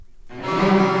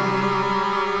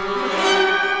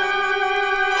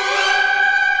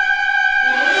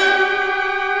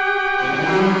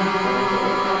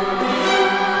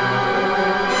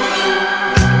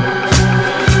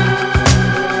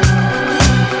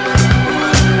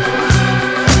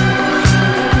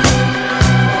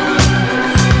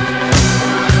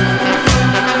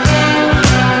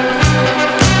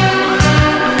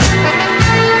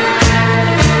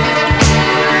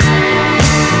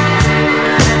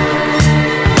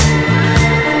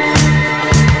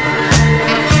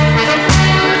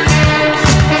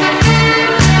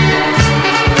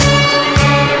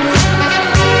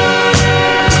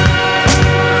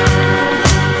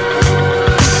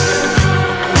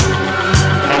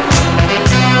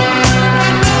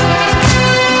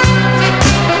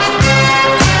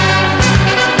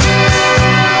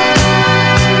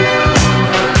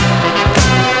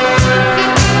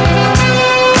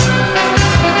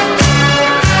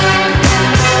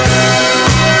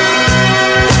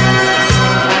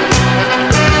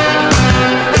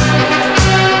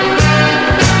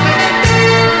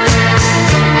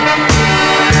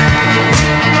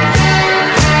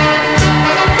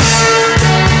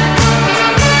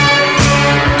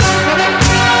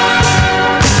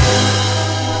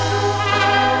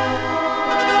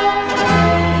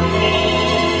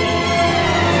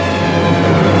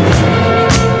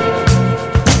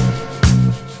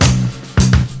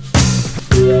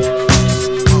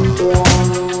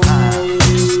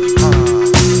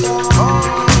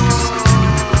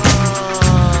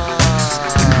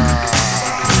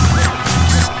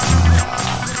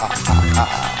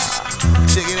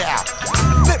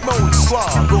Flip mode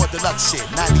squad, Raw Deluxe shit,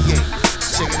 98.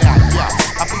 Check it out, yo.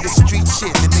 I be the street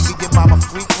shit, the nigga your mama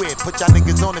freak with. Put y'all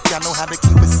niggas on if y'all know how to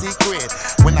keep a secret.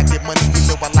 When I get money, you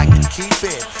know I like to keep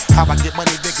it. How I get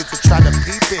money, niggas to try to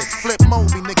peep it. Flip mode,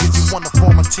 be niggas you wanna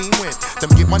form a team with.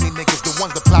 Them get money niggas, the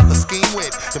ones that plot the scheme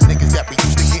with. Them niggas that be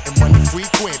used to getting money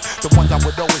frequent. The ones I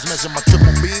would always measure my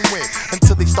triple beam with.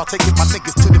 Until they start taking my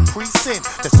niggas to the precinct.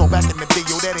 That's all back in the day,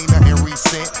 yo, that ain't nothing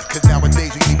recent. Cause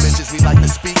nowadays we need bitches we like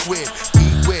to speak with,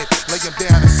 eat with, lay them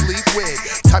down and sleep with.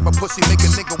 Type of pussy make a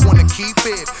nigga wanna keep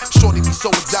it. Shorty be so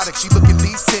exotic, she looking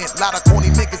decent. Lot of corny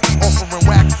niggas be offering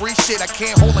whack free shit. I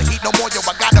can't hold the heat no more, yo,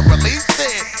 I gotta release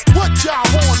it. What y'all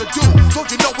wanna do? Don't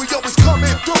you know we always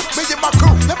coming through? Me and my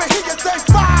crew, let me hear you say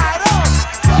fired up.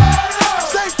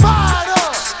 Say fired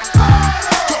up.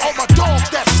 To all my dogs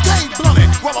that stay blunted,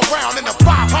 roll around in the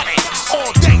 500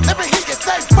 all day. Let me hear you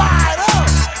say fired up.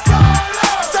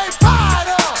 Say fired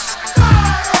up.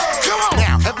 Come on.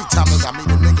 Now, every time that I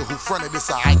meet a nigga who fronted this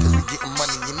alright, cause we getting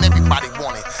money and everybody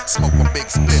want it. Smoke my big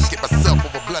split, get myself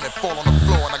over blunted, fall on the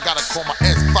floor, and I gotta call my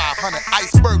S500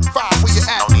 Iceberg 5. Where you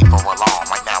at? No need for alarm.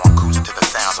 Right now I'm cruising to the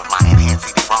sounds of my enhanced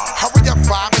CD-ROM. Hurry up,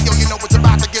 5, and yo, you know it's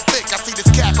about to get thick. I see this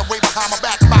cat way behind my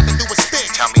back, about to do a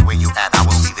stick. Tell me where you at, I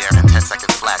will be there in 10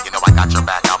 seconds flat. You know I got your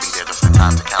back, I'll be there just in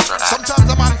time to counteract. Sometimes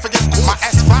I might forget my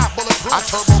S5 bulletproof. I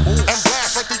turbo move and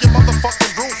blast right through your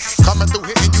motherfucking roof. Coming through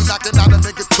hitting you, knocking out a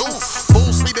nigga too.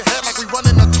 Full speed ahead like we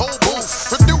running a toll booth.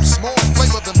 Produce more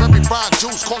flavor than very fine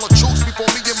juice. Call a truce before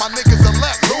me and my niggas are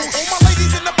let loose. All my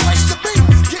ladies in the place to be,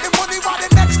 getting money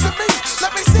riding next to me.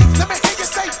 Let me see, let me hear you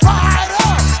say fired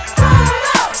up.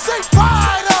 Say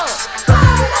fired up.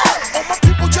 All my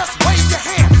people just wave your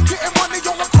hand, getting money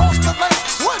all across the land.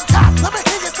 One time, let me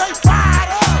hear you say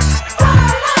fired up.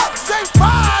 Say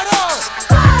fired up.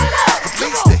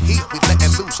 Release the heat, we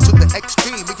letting loose to the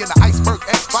extreme. We in the Iceberg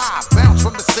S5, bounce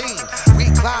from the scene.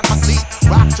 Recline my seat,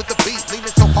 rock to the beat,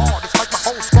 leaning so hard, it's like my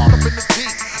whole squad up in the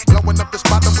Jeep. Blowing up the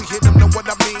spot and we hit them, know what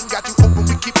I mean. Got you open,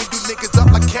 we keeping you niggas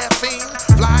up like caffeine.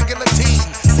 Flying guillotine,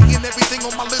 seeing everything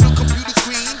on my little computer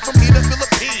screen. From here to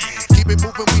Philippines, keep it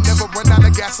moving, we never run out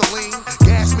of gasoline.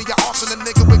 Gas me, I arson a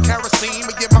nigga with kerosene.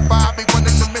 Me and my 5 be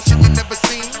running the mission you never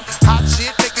seen. Hot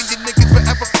shit, making you niggas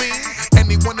forever fiend.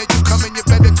 Any one of you coming, you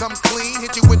better come clean.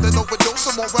 Hit you with an overdose,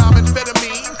 some more rhyme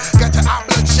amphetamine. Got your eye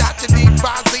bloodshot, you need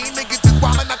Visine. Niggas just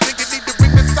wildin', I think you need to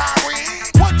ring the siren.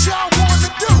 What y'all wanna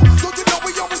do? Don't you know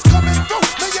we always coming through?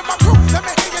 Me and my crew, let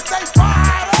me hear you say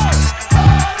fired up.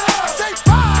 Say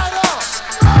fired up.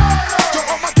 To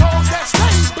all my dogs that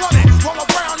stay blunted, roll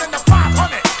around in the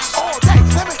 500 all day.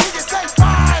 Let me hear you say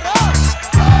fired up.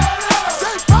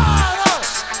 Say fired up.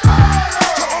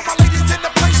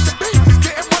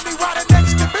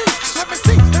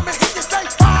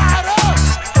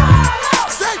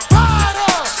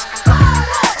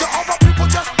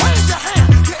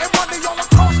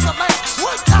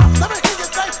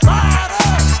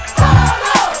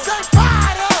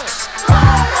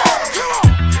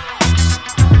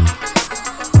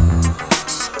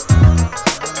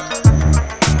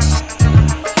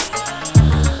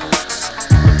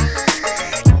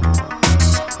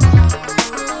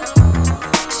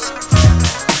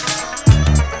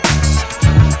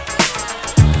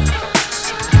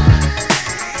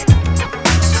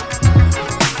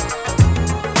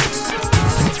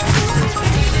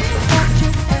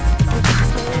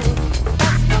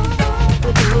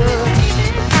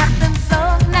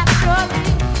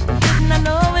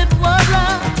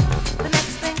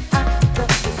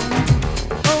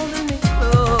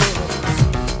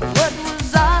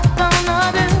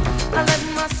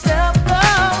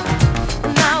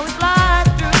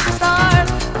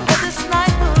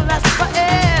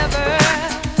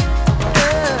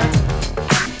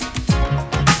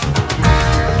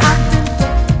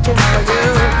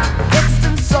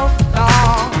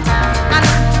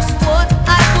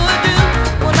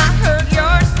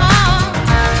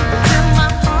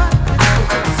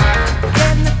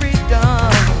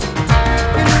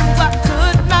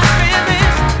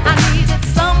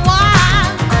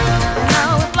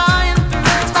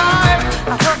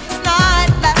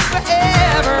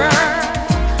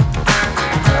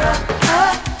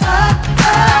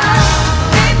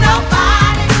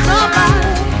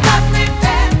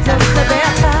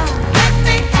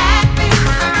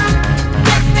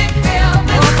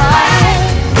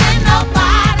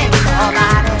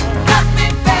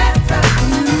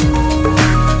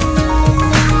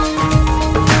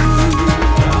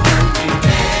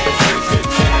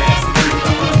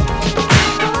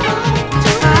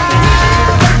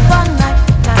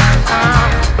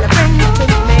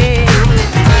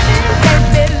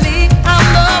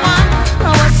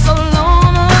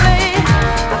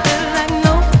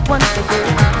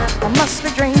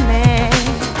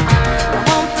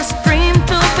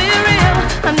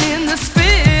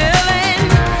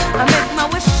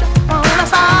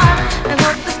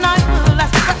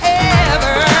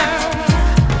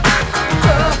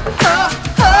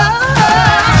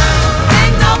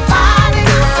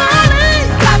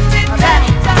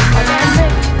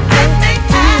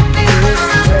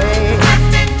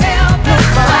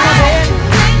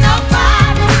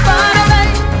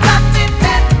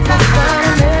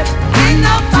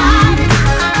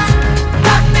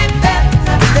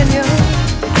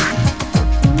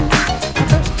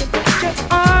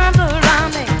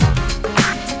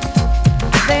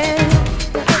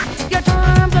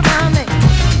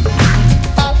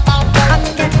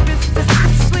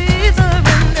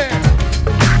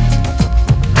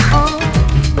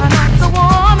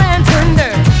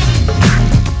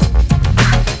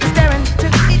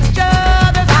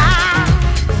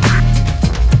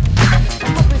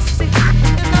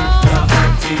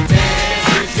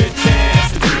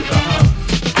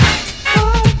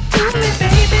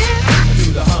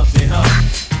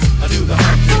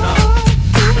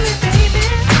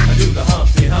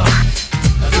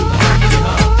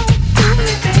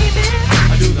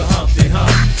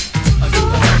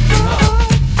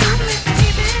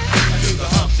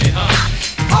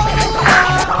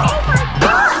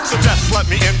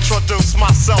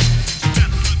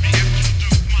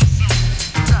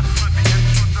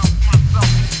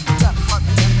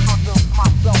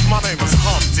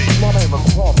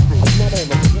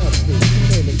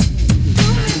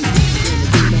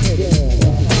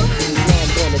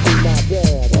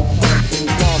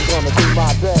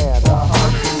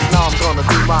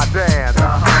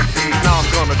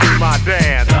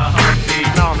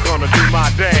 gonna do my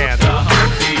dance. Now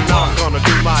I'm gonna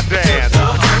do my dance.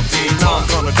 Now I'm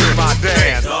gonna do my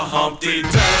dance. The Humpty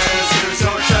dance is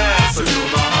your chance to do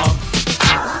the hump.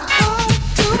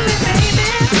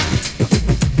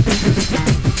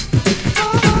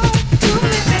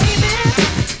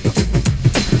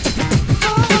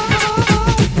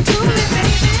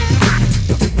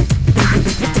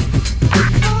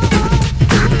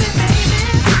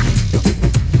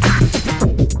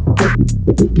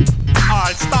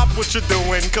 Alright, stop what you're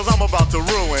doing, cause I'm about to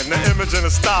ruin the image and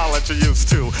the style that you're used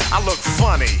to. I look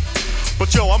funny,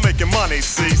 but yo, I'm making money,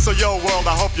 see? So yo, world,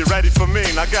 I hope you're ready for me.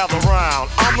 Now gather round.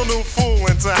 I'm the new fool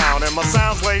in town, and my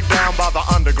sound's laid down by the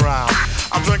underground.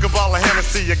 I drink a bottle of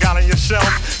Hennessy you got on your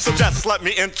shelf, so just let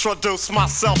me introduce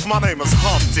myself. My name is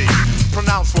Humpty,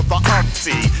 pronounced with the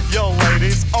umpty. Yo,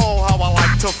 ladies, oh, how I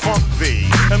like to funk thee.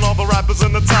 And all the rappers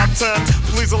in the top 10,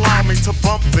 please allow me to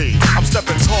bump thee. I'm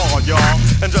stepping tall, y'all,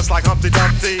 and just like Humpty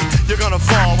Dumpty, you're gonna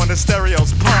fall when the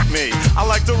stereos pump me. I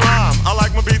like to rhyme, I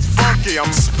like my beats funky,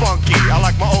 I'm spunky. I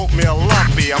like my oatmeal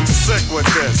lumpy, I'm sick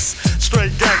with this.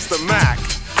 Straight gangster Mac.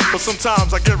 But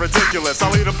sometimes I get ridiculous.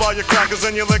 I'll eat up all your crackers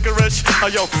and your licorice. Oh,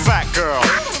 yo, fat girl,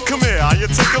 come here, are you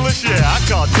ticklish? Yeah, I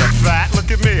called you fat.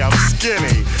 Look at me, I'm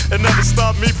skinny. It never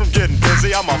stopped me from getting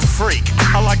busy. I'm a freak.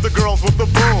 I like the girls with the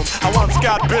boom. I once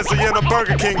got busy in a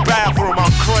Burger King bathroom.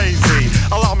 I'm crazy.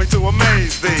 Allow me to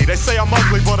amaze thee. They say I'm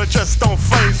ugly, but it just don't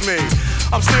faze me.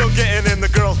 I'm still getting in the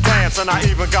girls' pants, and I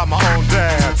even got my own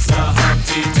dance. The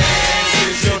Humpty dance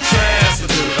is your chance to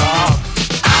do the hump.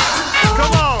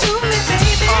 Come on.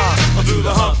 I do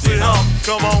the Humpty Hump.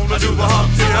 Come on, I do the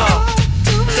Humpty Hump.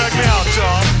 check me out,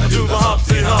 y'all. I do the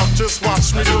Humpty Hump. Just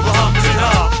watch me I do the Humpty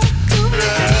Hump.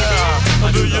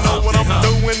 Yeah. Do you know what I'm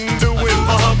doing? Doing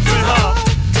the Humpty Hump.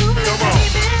 Come on.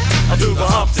 I do the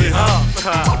Humpty Hump.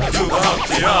 I do the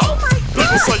Humpty Hump.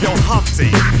 People say, yo,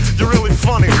 Humpty, you're really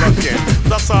funny looking.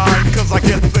 That's alright, cause I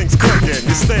get things cooking.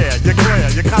 You stare, you glare,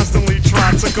 you constantly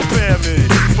try to compare me,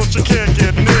 but you can't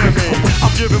get near me.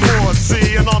 I'm giving more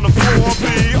C, and on the floor B,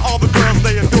 all the girls,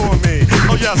 they adore me.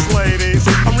 Oh yes, ladies,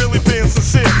 I'm really being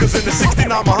sincere, cause in the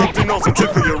 69, my Humpty nose will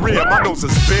tickle your rear. My nose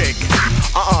is big.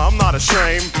 I'm not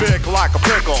ashamed, big like a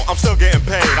pickle. I'm still getting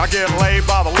paid. I get laid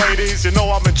by the ladies, you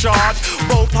know I'm in charge.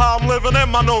 Both how I'm living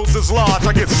and my nose is large.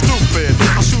 I get stupid,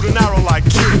 I shoot an arrow like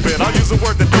Cupid. I use a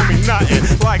word that don't mean nothing,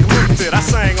 like Luke did. I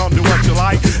sang on Do What You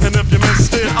Like, and if you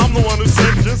missed it, I'm the one who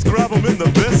said just grab them in the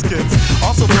biscuits.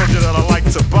 Also told you that I like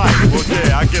to bite. Well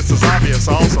yeah, I guess it's obvious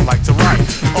I also like to write.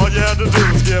 All you had to do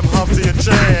was give Humpty a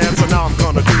chance, and now I'm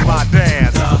gonna do my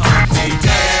dance. The Humpty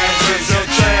dance is your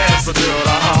chance to do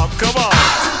the hump. Come on.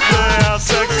 Yeah,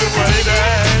 sexy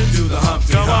lady. Do the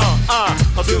Humpty Come on,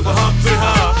 Hump. I'll do the Humpty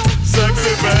Hump.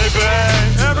 Sexy baby.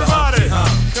 Everybody,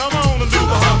 come on and do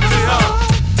the Humpty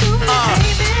Hump.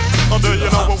 Oh, do you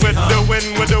know what we're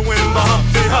doing? We're doing the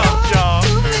Humpty Hump, y'all.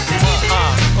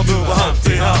 I'll do the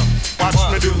Humpty Hump.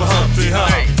 Watch me do the Humpty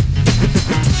Hump.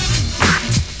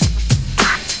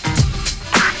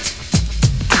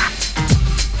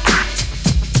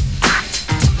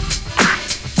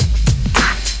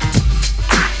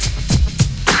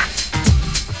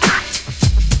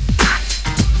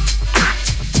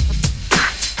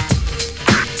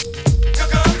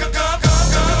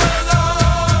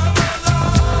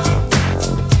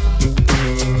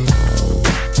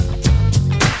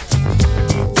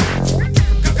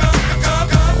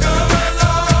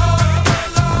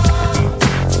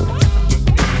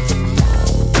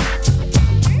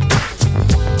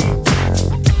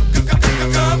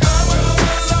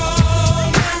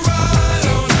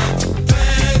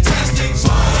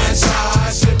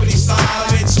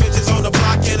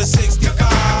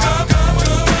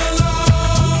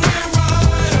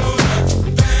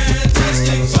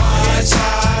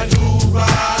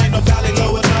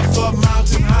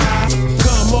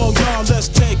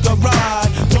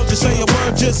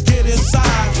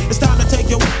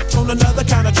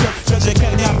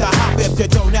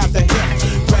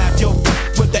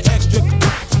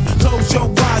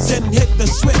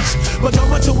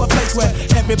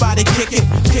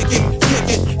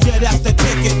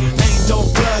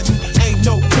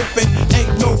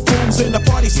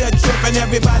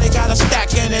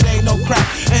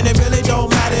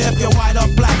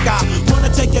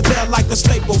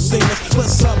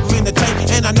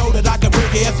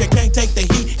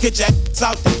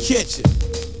 Out the kitchen,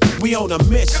 we on a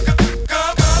mission.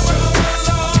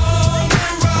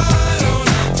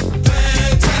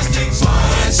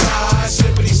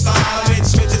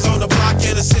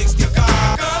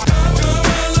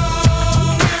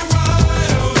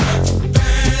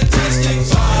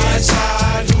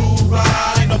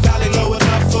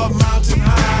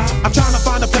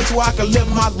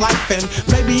 life and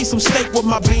maybe eat some steak with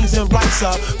my beans and rice.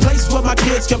 A place where my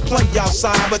kids can play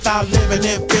outside without living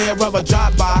in fear of a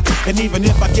drive-by. And even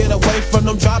if I get away from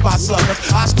them drive-by suckers,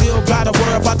 I still gotta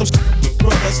worry about them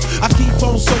brothers. I keep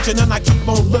on searching and I keep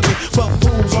on looking, but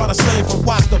fools are the same from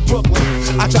Watts to Brooklyn.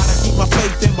 I try to keep my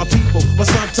faith in my people, but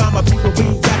sometimes my people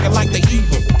be acting like they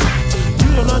evil.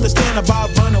 You don't understand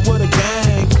about running with a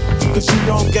gang, cause you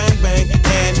don't gangbang.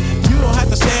 And you don't have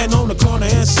to stand on the corner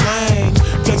and slang,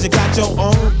 cause you got your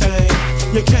own thing.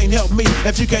 You can't help me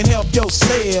if you can't help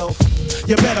yourself.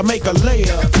 You better make a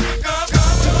layup.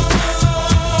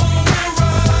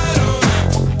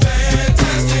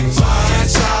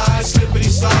 Slippity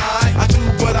slide, I do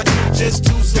what I do just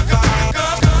to survive.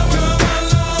 Come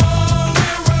along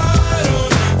and ride on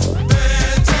a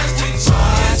fantastic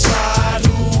slide,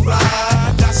 who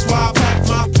ride? That's why I pack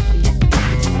my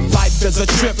life is a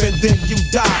trip and then you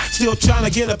die. Still trying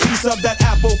to get a piece of that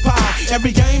apple pie.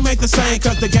 Every game ain't the same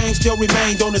cause the game still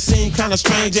remained on the scene. Kinda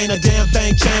strange, ain't a damn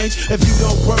thing changed. If you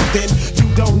don't work then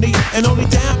you don't need. And only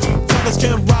damn brothers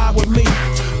can ride with me.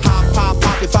 Hop,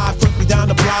 if I quickly down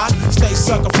the block. Stay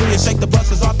sucker free and shake the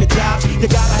buses off your job. You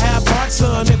gotta have heart,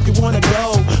 son, if you wanna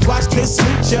go. Watch this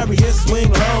sweet chariot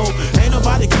swing low. Ain't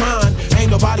nobody crying,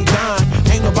 ain't nobody dying,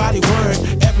 ain't nobody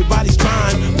worried, everybody's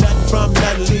trying. Nothing from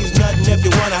nothing leaves nothing. If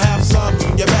you wanna have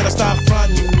something, you better stop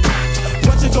fronting.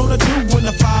 What you gonna do when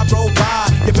the 5 roll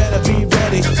by? You better be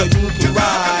ready so you can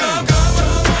ride.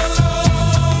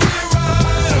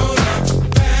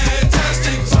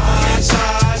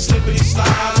 Slippity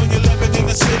slide, when you're living in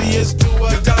the city, it's do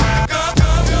or die. Come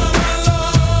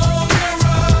along and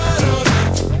ride on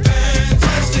a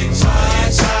fantastic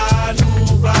slide,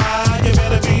 who ride? You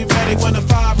better be ready when the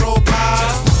 5 roll by.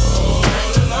 Just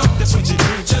roll along, that's what you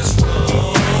do. Just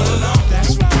roll along,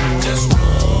 that's right. Just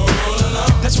roll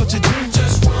along, that's what you do.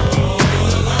 Just roll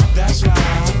along, that's right.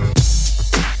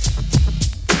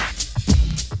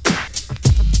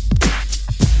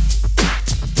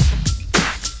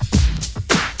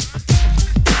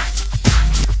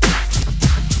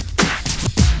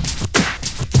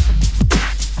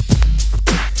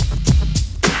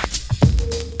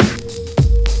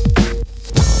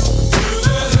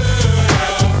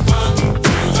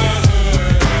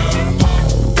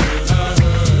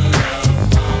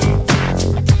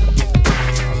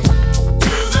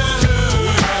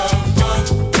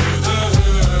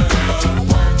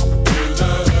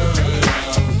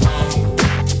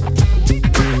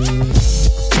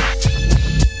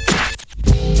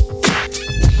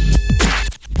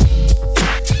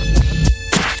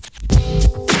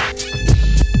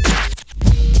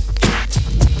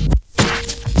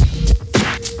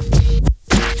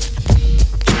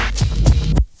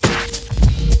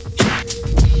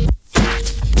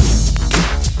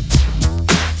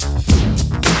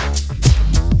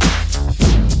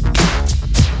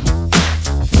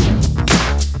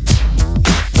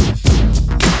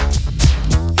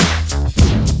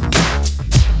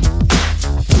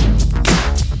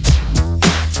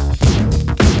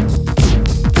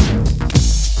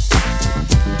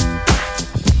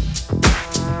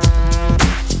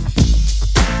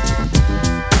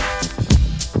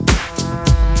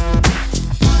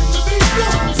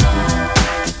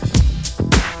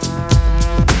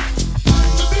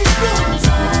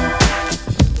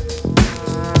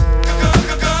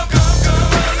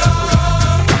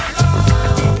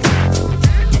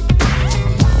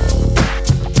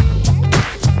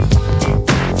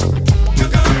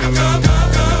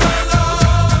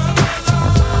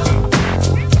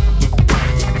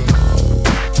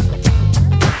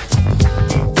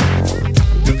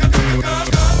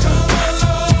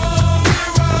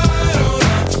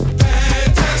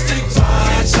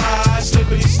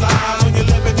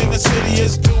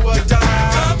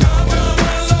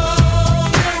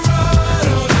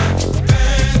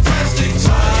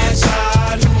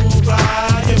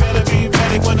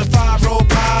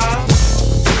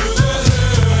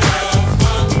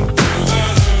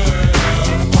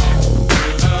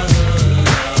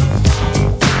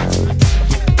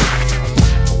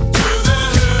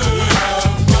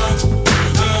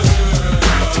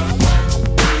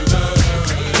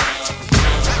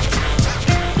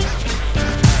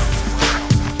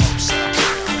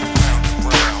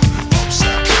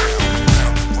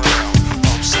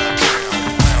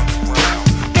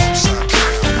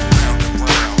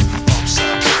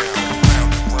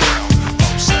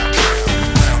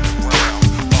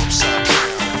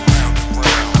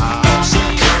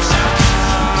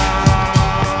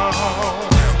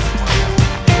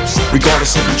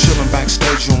 Regardless if I'm chillin'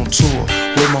 backstage or on tour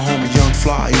with my homie Young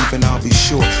fly, even I'll be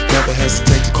sure. Never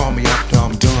hesitate to call me after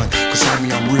I'm done. Cause homie,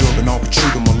 I'm real and all but true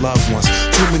to my loved ones.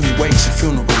 Too many wakes and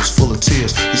funerals full of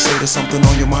tears. You say there's something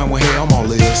on your mind, well hey, I'm all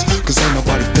ears. Cause ain't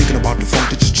nobody thinking about the funk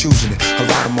that you're choosing it. A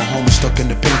lot of my homies stuck in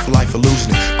the painful life of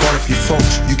losing it. Call up your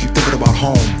folks, you keep thinking about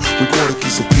home. Record a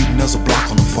keys repeating, there's a block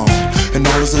on the phone. And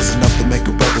all this is enough to make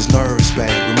a brother's nerves bad.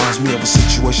 Reminds me of a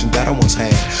situation that I once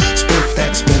had.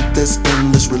 Spent this,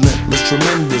 endless, relentless,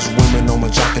 tremendous women on my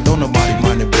jock and don't nobody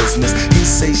mind their business. He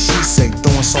say, she say,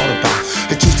 throwing salt about.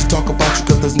 It used to talk about you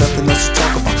cause there's nothing else to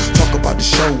talk about. Talk about the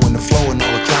show and the flow and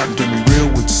all the clout. And then be real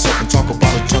with yourself and talk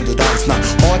about $100. Not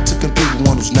hard to compete with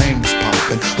one whose name is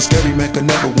popping. A scary man can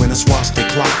never win, that's why I stay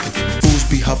clocking. Fools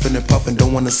be huffing and puffing,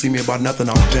 don't wanna see me about nothing,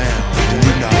 I'm down.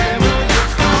 You know.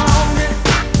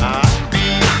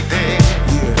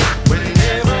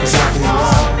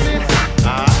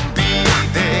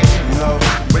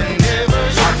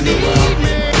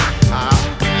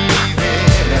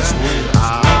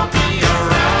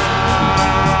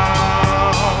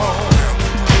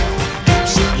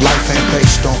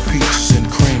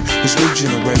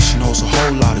 Generation holds a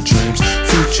whole lot of dreams.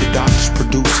 Future doctors,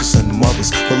 producers, and mothers.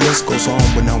 The list goes on,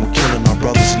 but now we're killing our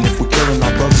brothers. And if we're killing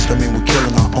our brothers, that mean we're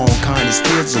killing our own kind. As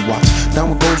kids to watch, now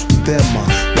it goes through their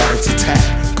mind. Rat-a-tat,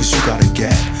 cause you got a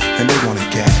gat, and they want a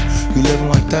gat. You living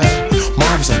like that?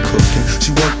 Mom's ain't cooking,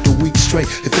 she worked a week straight.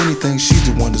 If anything, she's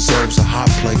the one deserves a hot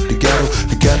plate. The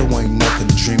ghetto ain't nothing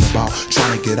to dream about.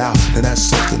 Trying to get out, then that's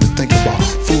something to think about.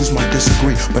 Fools might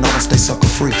disagree, but I'ma stay sucker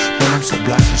free. Man, I'm so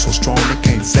black and so strong, they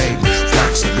can't fade me.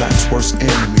 Black's a black's worst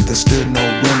enemy, there's still no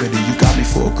remedy. You got me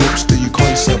for a grip, still you call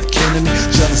yourself kin to me?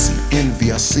 Jealousy,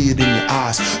 envy, I see it in your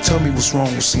eyes. Tell me what's wrong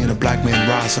with seeing a black man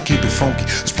rise. I keep it funky,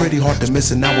 it's pretty hard to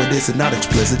miss it. Now it is not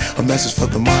explicit. A message for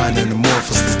the mind and the more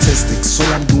for statistics. So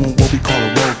I'm doing what we call a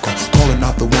roll call, calling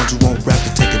out the ones who won't rap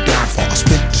to take a downfall. I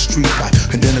spit the street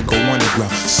life and then I go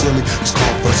underground. Silly, it's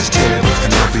called versus killing,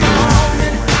 and I'll be around.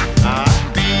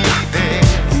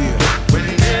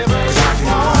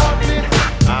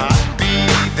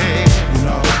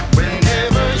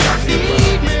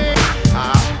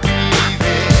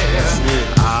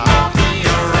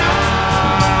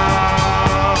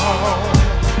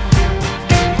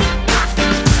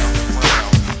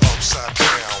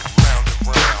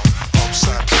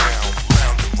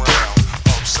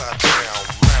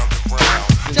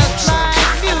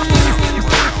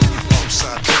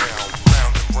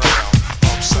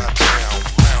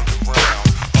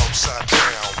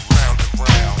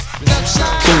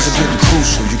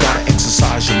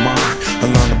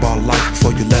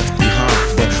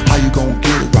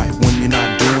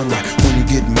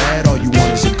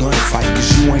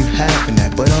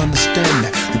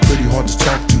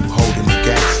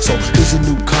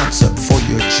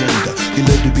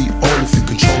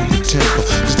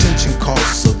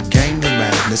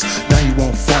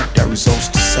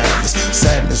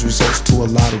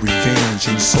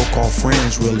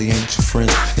 Really ain't your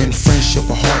friends. In friendship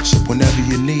or hardship, whenever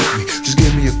you need me, just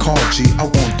give me a call, G, I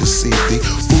won't deceive thee.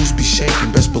 Fools be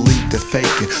shaking, best believe they're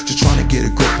faking. Just trying to get a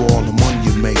grip of all the money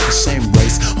you make. The same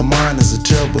race, a mind is a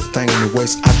terrible thing to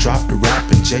waste. I drop the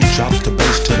rap and Jay drops the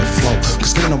bass to the flow.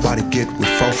 Cause can't nobody get with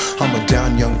foe. I'm a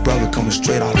down young brother coming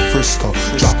straight out of Frisco,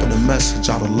 dropping a message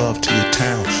out of love to your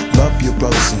town. Love your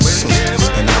brothers and sisters,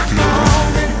 and I'll be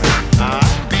around.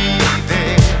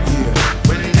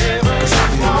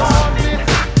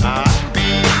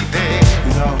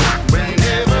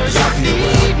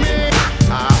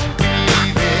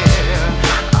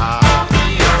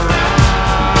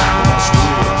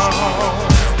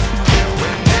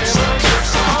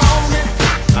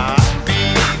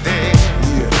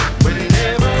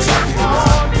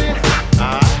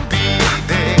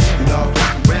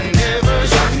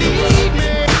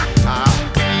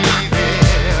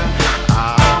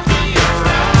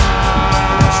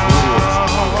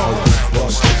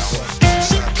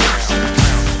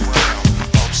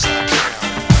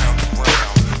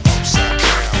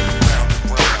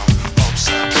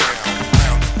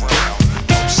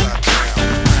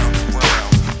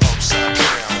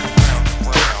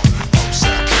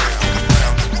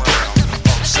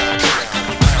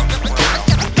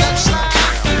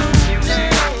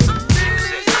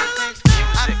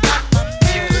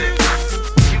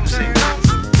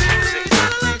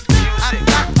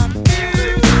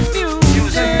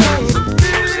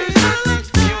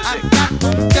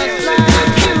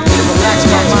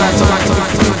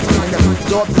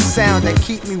 Sound that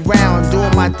keep me round,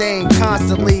 doing my thing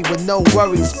constantly with no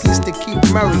worries. Peace to keep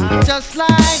Murray, just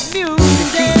like music. To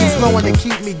keep me flowing, to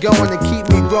keep me going, to keep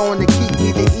me growing, to keep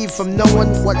me to eat from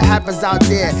knowing what happens out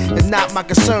there. It's not my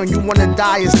concern. You wanna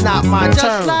die, it's not my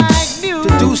turn. Just like music. To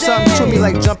do something to me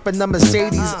like jumping the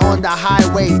Mercedes on the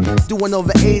highway, doing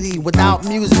over 80 without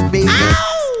music, baby.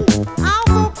 I'll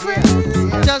go crazy,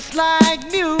 just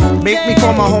like music. Make me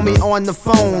call my homie on the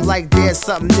phone like there's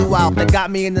something new out that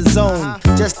got me in the zone.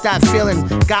 Just that feeling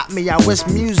got me. I wish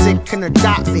music can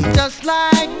adopt me, just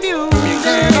like music.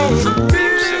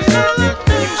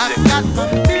 I got the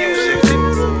music.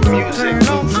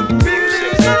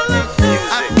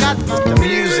 I got the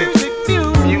music.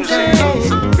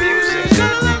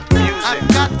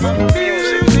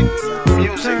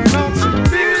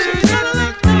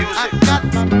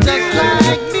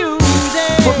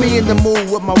 Put me in the mood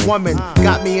with my woman,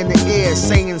 got me in the ear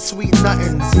saying sweet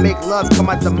nothings. Make love come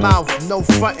out the mouth, no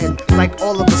frontin', like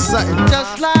all of a sudden.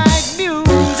 Just like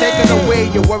music, taking away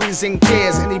your worries and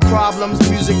cares. Any problems,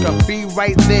 music will be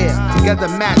right there. Together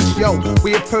match, yo,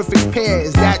 we a perfect pair.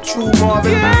 Is that true,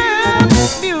 Marvin? Yeah,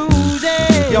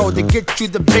 music. Yo, to get you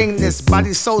the bangness,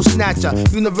 body soul snatcher,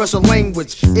 universal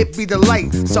language. It be the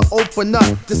light, so open up.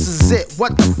 This is it.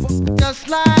 What the fuck? Just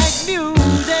like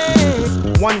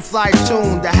music. One fly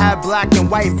tune to have black and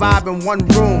white vibe in one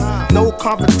room. No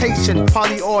confrontation,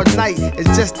 party all night.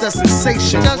 It's just a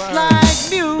sensation. Just like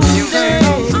music.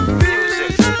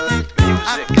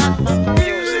 I got the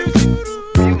music.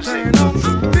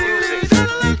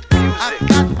 I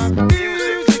got the music.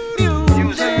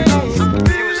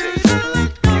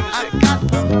 I got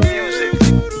the music.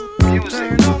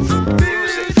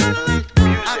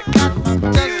 I got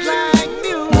just like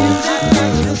music.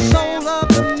 Makes the soul of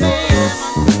the man.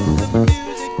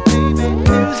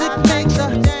 Music makes a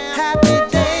happy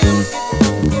day.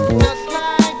 Just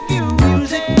like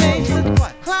music makes the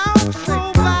clouds so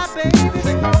fly,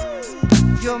 baby.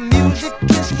 Your music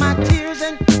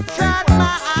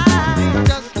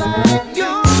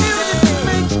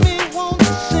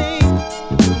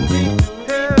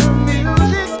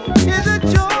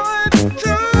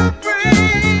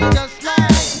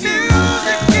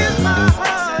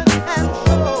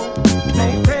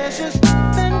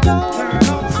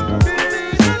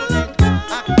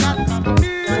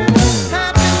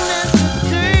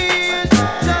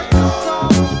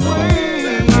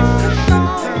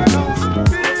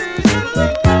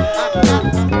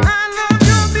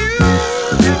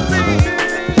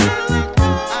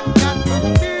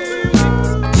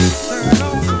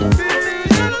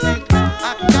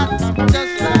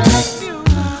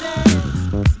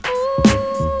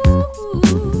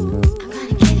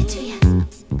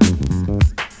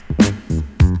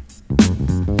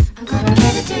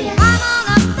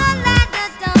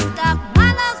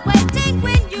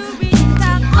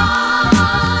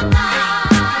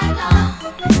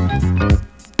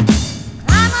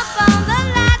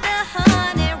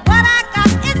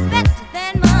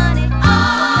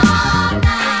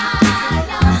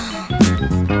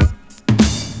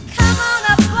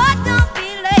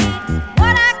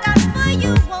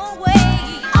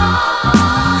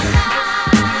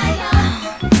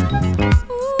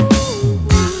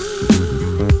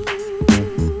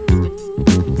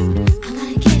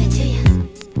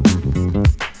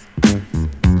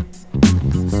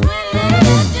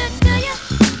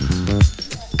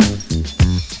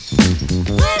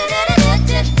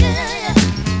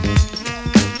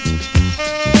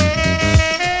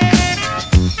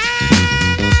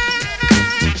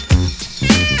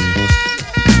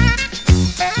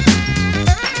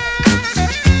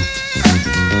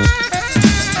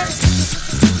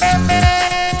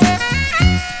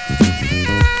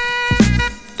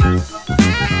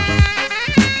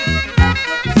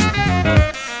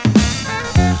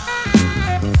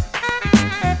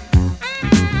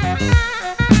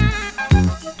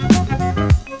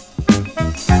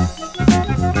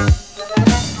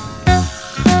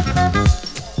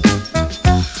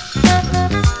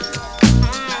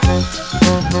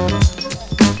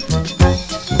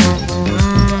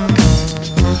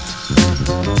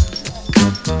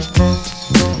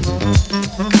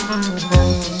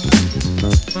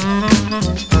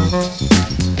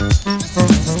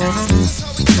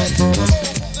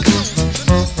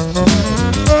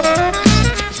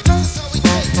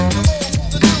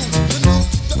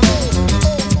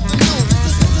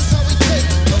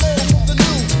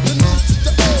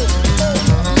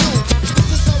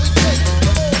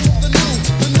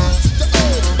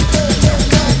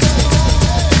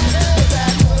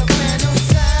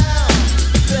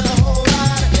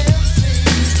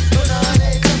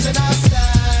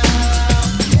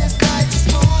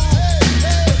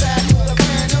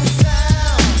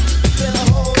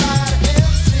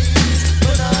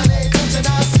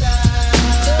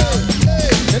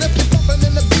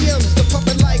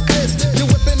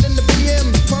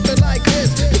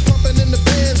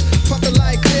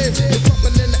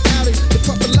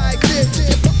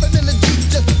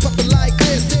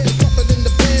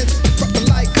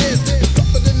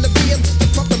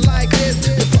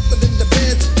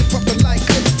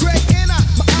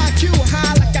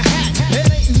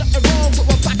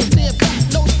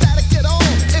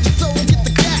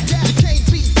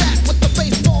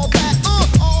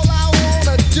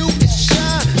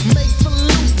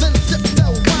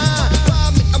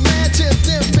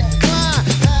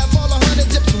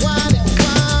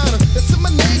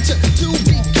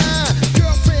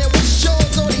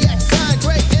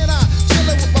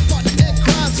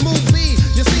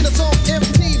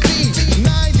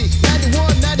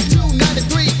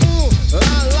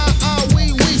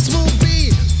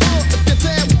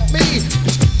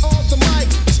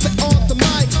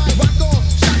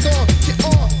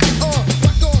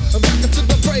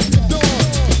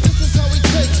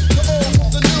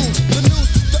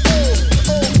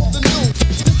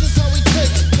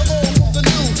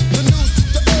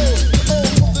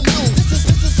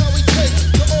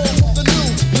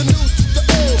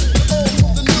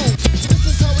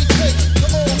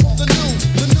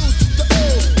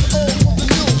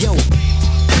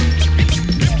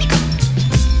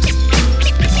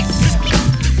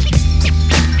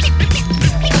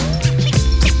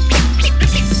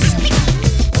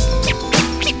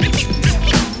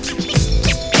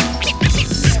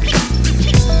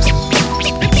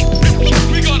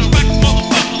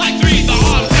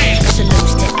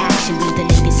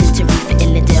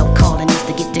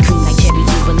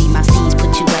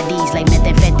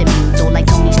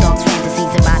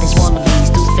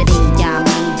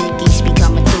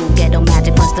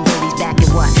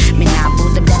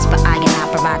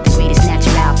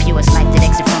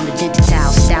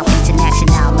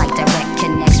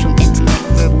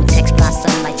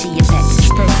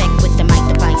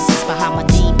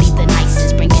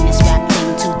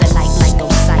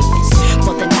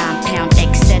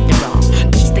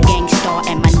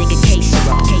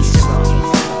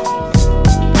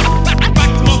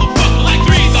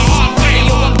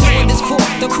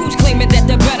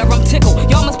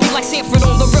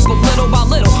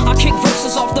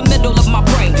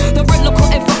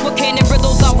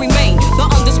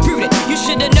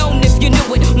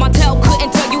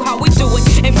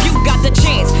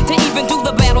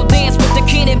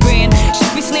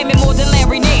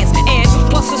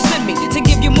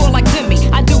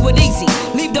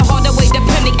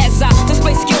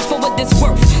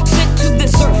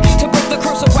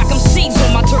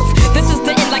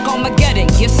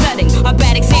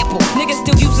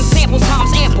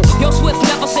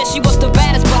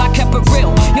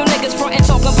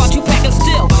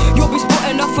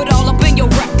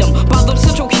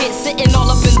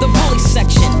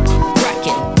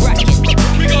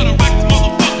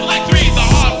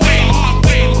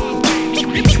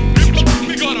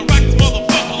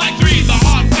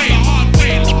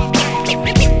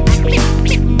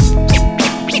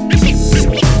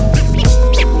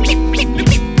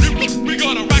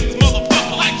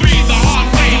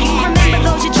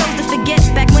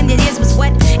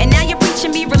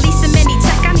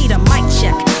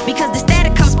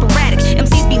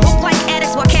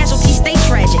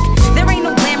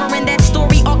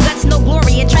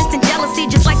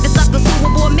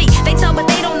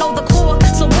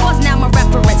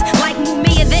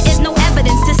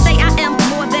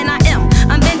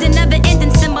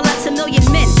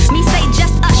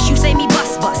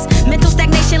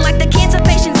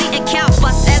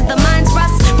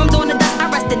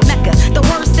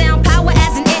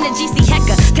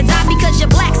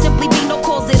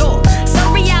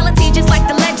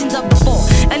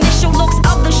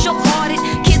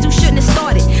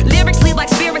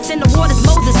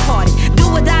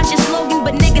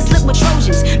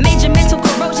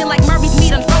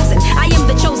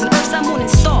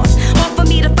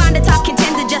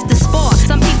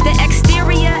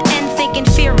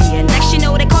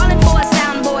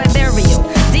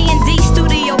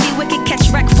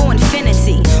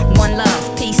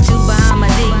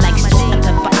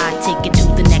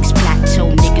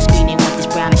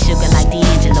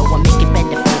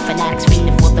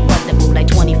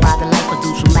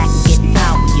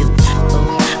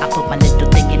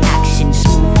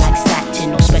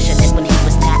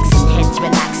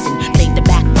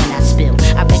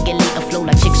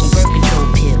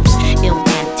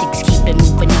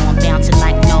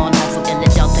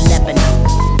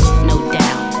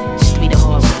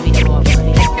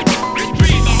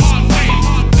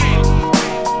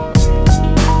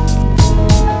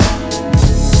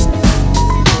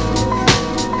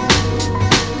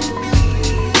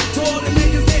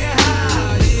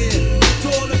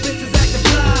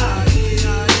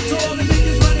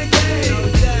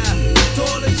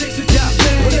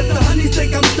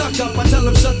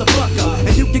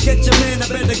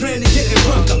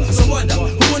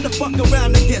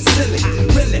get silly.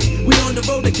 Really, we on the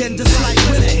road again just like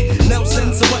Willie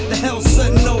Nelson. So what the hell,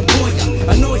 son? No boy,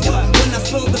 I know ya. When I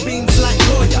spill the beans like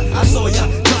Goya, I saw ya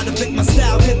try to pick my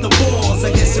style, hit the walls.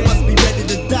 I guess you must be ready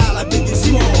to die like Biggie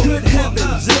Small. Good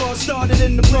heavens, it all started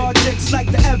in the projects like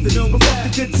the Evans. But fuck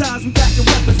the good times, we back in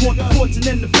weapons. Want the fortune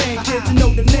and the fame, can't you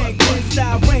know the name? Can't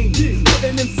style rain,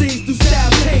 putting MCs through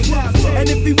style change. And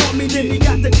if he want me, then he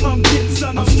got to come get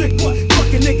son. I'm strict,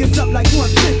 fucking niggas up like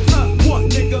 150. One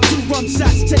nigga, 2 rum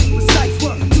shots, check precise.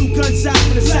 2 gunshots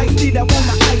for the shiesty that want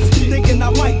my ice. Thinking I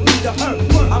might be the hurt,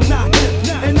 I'm not him.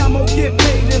 And I'm gonna get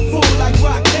paid in full like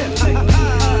Rock him.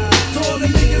 To all the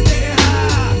niggas getting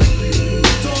high,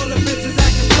 to all the bitches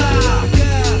acting fly,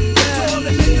 to all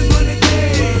the niggas running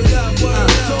game,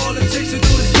 to all the chicks who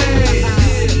do the same,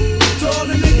 to all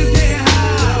the niggas getting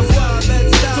high,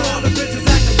 to all the bitches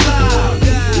acting fly,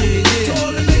 to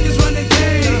all the niggas running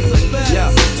game,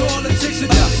 to all the chicks who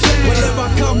do the same. Whenever I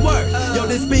come work, yo,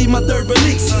 this be my 3rd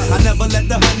release. I never let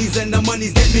the honeys and the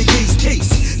monies get me geese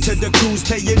peace. To the crews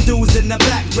paying dues in the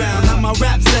background. I'm a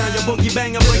rap sound, your boogie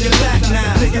banger, bring it back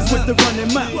now. Niggas with the running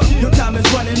mouth, your time is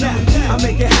running out. I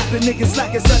make it happen, niggas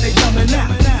slacking, so they coming out.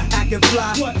 Acting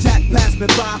fly, Jack pass me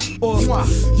by, or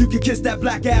you can kiss that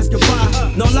black ass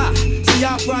goodbye. No lie, see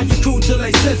I fry your crew till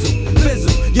they sizzle, fizzle.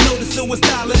 You know the sewer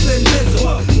style is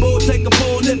invisible. Bull take a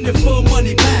bull, lift your full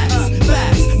money pass,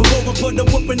 fast. Before I put the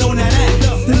whooping on that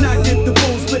ass, then I get the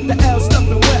bull, spit the L, stuff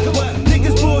and wet.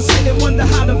 Niggas bullshitting, wonder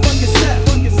how the fuck it's set.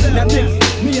 Now nigga,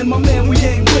 me and my man, we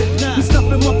ain't with. We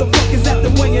stuffing motherfuckers at the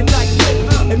weighing like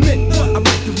whip. Admit, I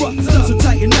write the rough, so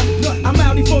tighten up. I'm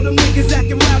outie for them niggas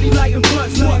acting rowdy like in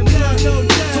blunts. To all the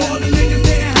niggas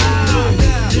getting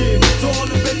high, to all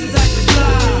the bitches acting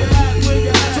fly,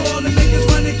 to all the niggas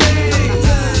running game,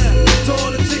 to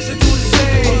all the chicks that do the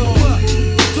same,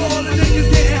 to all the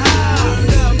niggas getting high,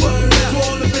 to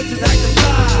all the bitches acting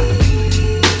fly,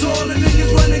 to all the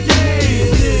niggas running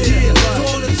game, to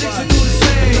all the chicks that do the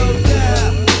same,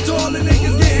 to all the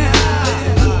niggas getting high,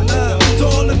 to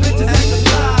all the bitches acting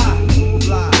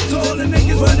fly, to all the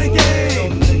niggas running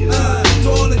game, to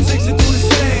all the chicks that do the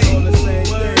same,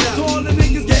 to all the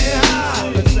niggas getting high,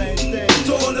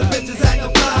 to all the bitches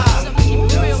acting fly,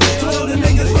 to all the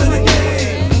niggas running game,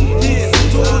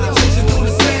 to all the chicks that do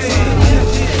the same,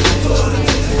 to all the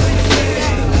niggas running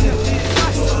game, to all the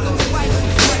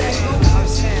I'm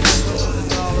saying that's what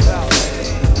it's all about.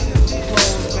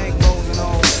 Clothes, bankrolls, and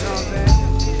all. You know what I'm saying?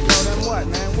 Yo, then what,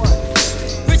 man? What?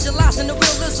 Visualizing the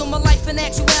realism of life in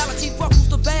actuality. Fuck who's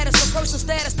the baddest. A person's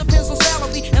status depends on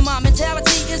salary. And my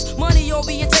mentality is money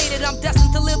orientated. I'm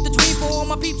destined to live the dream for all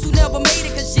my peeps who never made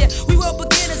it. Cause yeah, we were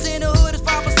beginners in the hood as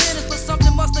 5%ers. But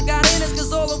something must have got in us.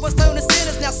 Cause all of us turn to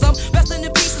sinners. Now some resting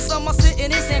in pieces, some are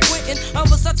sitting in San Quentin.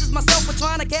 Others such as myself are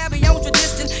trying to carry on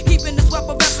tradition. Keeping the sweat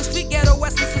of the street ghetto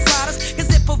essence inside us. Cause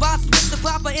it provides us with the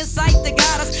proper insight to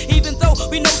guide us. Even though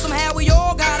we know somehow we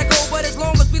all gotta go. But as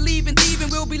long as we leaving thieving,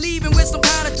 we'll be leaving with some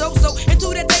kind of dope. So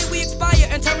into that day we expire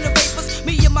and turn to vapors.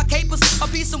 Me and my capers,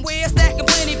 I'll be somewhere stacking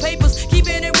plenty papers.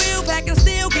 Keeping it real, packing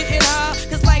still getting high.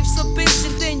 Cause life's a bitch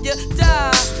and then you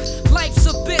die. Life's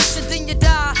a bitch and then you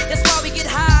die. That's why we get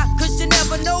high. Cause you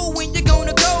never know when you're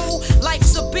gonna go.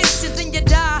 Life's a bitch and then you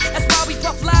die. That's why we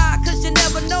puff lie. Cause you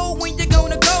never know when you're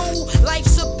gonna go.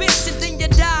 Life's a bitch and then you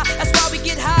die. That's why we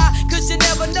get high. Cause you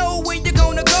never know when you're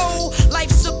gonna go.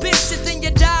 Life's a bitch and then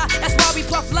you die. That's why we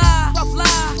puff lie. Puff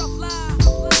lie. Puff lie.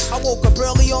 I woke up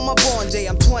early on my born day.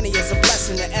 I'm 20, it's a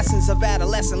blessing. The essence of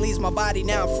adolescence leaves my body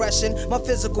now freshened. My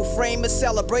physical frame is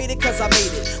celebrated cause I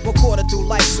made it. One quarter through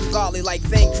life, some godly like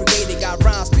thing created. Got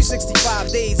rhymes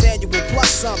 365 days annual plus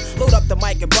some. Load up the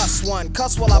mic and bust one.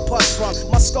 Cuss while I puss from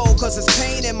my skull cause it's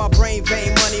pain in my brain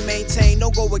vein. Money maintained, no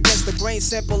go against the grain,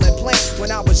 simple and plain.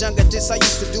 When I was younger, this I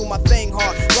used to do my thing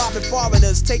hard. Robbing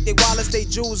foreigners, take their wallets, they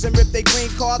jewels, and rip their green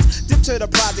cards. Dip to the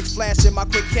projects, flashing my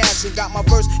quick cash and got my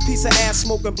first piece of ass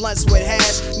smoking blunts with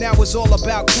hash. Now it's all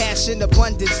about cash in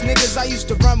abundance. Niggas I used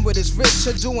to run with is rich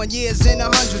or doing years in the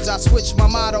hundreds. I switched my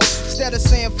motto. Instead of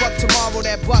saying fuck tomorrow,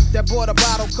 that buck that bought a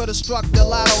bottle could've struck the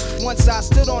lotto. Once I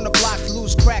stood on the block,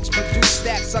 loose cracks, produce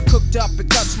stacks. I cooked up and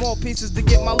cut small pieces to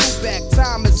get my loot back.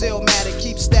 Time is illmatic,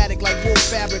 keep static like wool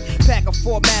fabric. Pack a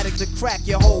 4matic to crack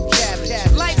your whole cab.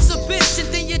 Life's a bitch and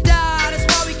then you die. That's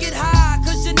why we get high.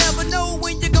 Cause you never know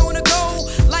when you're gonna go.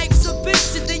 Life's a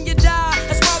bitch and then you die.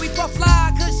 That's why we puff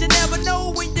fly. Cause you never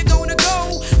know when you're gonna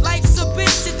go. Life's a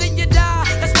bitch and then you die.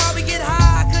 That's why we get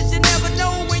high. Cause you never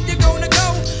know when you're gonna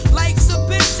go. Life's a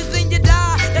bitch and then you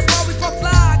die. That's why we puff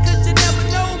fly. Cause you never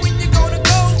know when you're gonna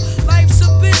go. Life's a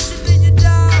bitch and then you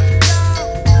die.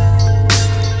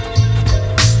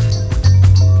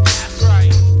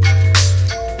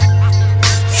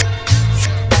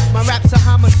 My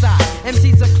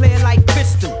MCs are clear like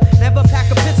crystal. Never pack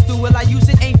a pistol, will I use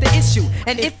it ain't the issue.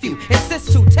 And if you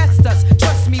insist to test us,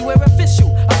 trust me, we're official.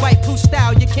 A white proof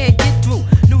style you can't get through.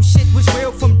 New shit was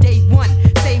real from day one.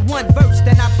 Say one verse,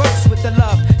 then I burst with the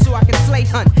love, so I can slay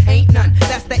hunt. Ain't none,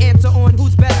 that's the answer on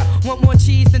who's better. Want more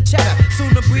cheese than cheddar,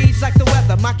 sooner breeze like the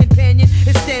weather. My companion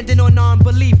is standing on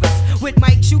non-believers. With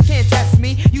mics you can't test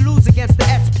me, you lose against the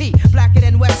SP. Blacker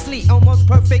than Wesley, almost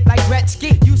perfect like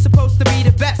Gretzky. You supposed to be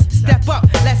the best, step up,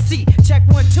 let's see. Check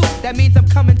 1, 2, that means I'm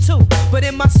coming too. But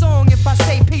in my song, if I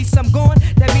say peace, I'm gone,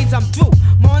 that means I'm through.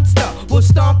 Monster will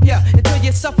stomp ya until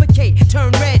you suffocate.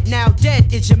 Turn red, now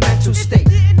dead is your mental state.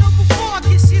 If you didn't know before, I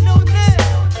guess you know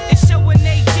now. It's showing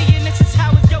AG and this is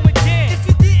how it's going down. If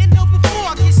you didn't know before,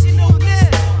 I guess you know now.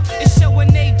 It's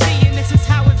showing AG and this is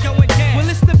how it's going down. Well,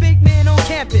 it's the big man on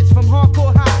campus from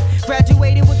hardcore high.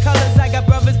 Graduated with colors, I got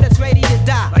brothers that's ready to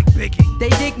die. Like Biggie. They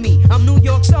dig me, I'm New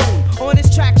York's own. On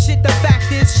this track shit, the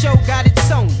fact is, show got it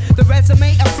sewn. The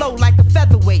resume, I flow like a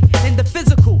featherweight. In the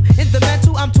physical, in the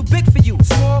mental, I'm too big for you.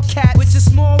 Small cat with your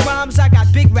small rhymes, I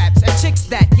got big raps. And chicks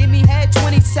that give me head,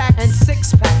 20 sacks and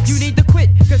 6 packs. You need to quit,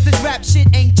 cause this rap shit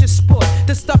ain't just sport.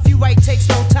 The stuff you write takes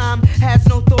no time, has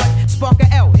no thought. Spark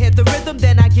a L, hear the rhythm,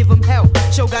 then I give them hell.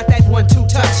 Show got that 1-2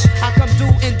 touch, I come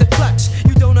through in the clutch.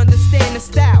 You don't understand the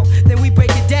style, then we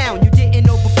break it down. You didn't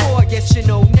know before, I guess you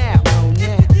know now.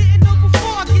 If you didn't know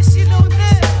before, I guess you know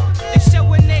now. It's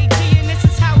showing AG and this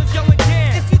is how it's going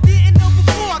down. If you didn't know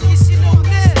before, I guess you know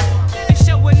now. It's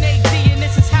showing AG and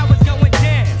this is how it's going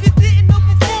down. If you didn't know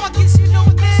before, I guess you know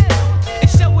now.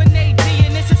 It's showing AG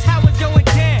and this is how it's going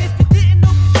down. If you didn't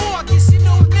know before, I guess you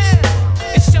know now.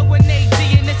 It's showing AG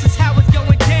and this is how it's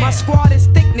going down. My squad is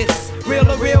thickness, real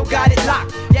or real, got it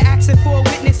locked. You're asking for a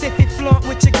witness if you flaunt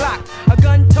with your Glock. A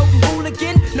gun-toting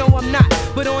hooligan? No, I'm not.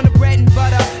 But on the bread and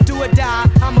butter, do or die,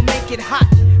 I'ma make it hot.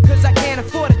 Cause I can't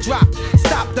afford a drop.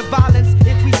 Stop the violence,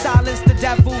 if we silence the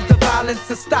devil, the violence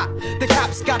will stop. The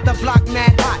cops got the block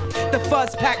mad hot. The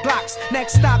fuzz pack blocks,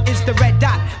 next stop is the red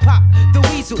dot. Pop the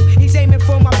weasel, he's aiming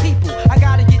for my people. I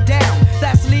gotta get down,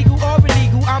 that's legal or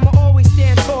illegal. I'ma always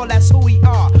stand tall, that's who we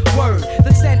are. Word,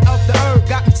 the scent of the herb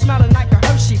got me smelling like a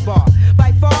Hershey bar.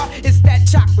 By far, it's that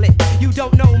chocolate. You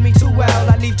don't know me too well,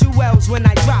 I leave jewels when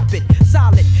I drop it.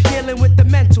 Solid, dealing with the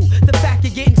mental. The fact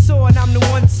you're getting sore and I'm the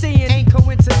one seeing ain't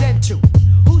coincidental.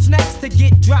 Who's next to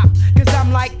get dropped? Cause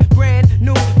I'm like brand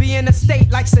new, be in a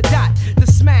state like Sadat. The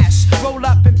smash, roll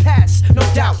up and pass, no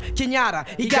doubt. Kenyatta,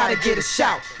 he gotta get a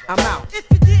shout. I'm out. If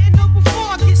you didn't know before,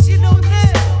 I guess you know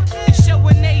now. It's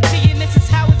showing AG and this is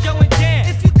how it's going down.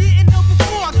 If you didn't know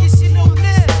before, I guess you know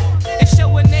now. It's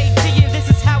showing AG and this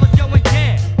is how it's going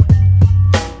down.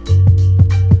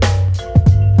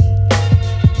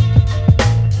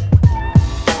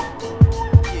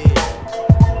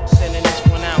 Sending this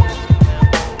one out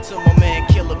to my man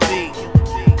Killer B.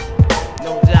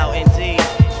 No doubt indeed.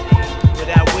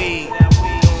 Without weed, you know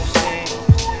what I'm saying?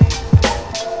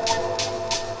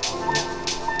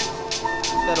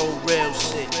 That old real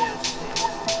shit.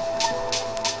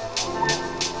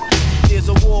 There's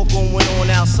a war going on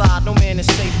outside, no man is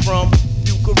safe from.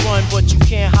 You could run, but you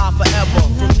can't hide forever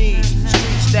from these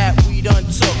streets that we done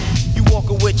took. You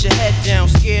walking with your head down,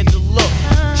 scared to look.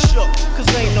 Shook, cause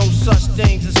ain't no such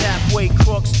things as halfway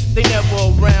crooks. They never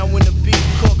around when the beef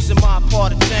cooks in my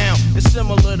part of town. It's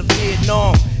similar to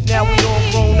Vietnam. Now we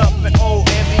all grown up and old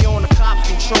and be on the cops'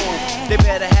 control. They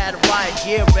better have the riot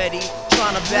gear ready,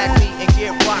 trying to back me and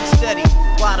get rock steady.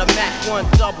 While the Mac 1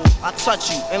 double, I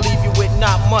touch you and leave you with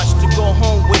not much to go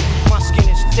home with. My skin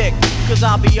is thick, cause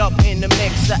I'll be up in the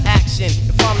mix of action.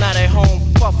 If I'm not at home,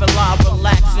 puffin' live,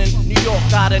 relaxing. New York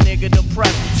got a nigga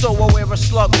depressed, so I wear a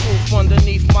slug proof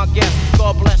underneath my guest.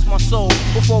 God bless my soul,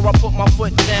 before I put my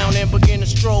foot down and begin to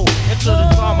stroll into the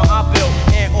drama I built.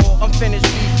 And all unfinished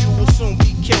beef, you will soon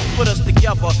be killed. Put us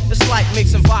together, it's like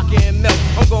mixing vodka and milk.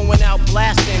 I'm going out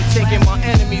blasting, taking my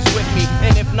enemies with me.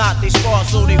 And if not, they scar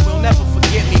so they will never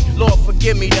forget me. Lord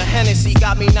forgive me, the Hennessy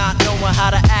got me not knowing how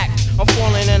to act. I'm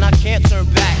falling and I can't turn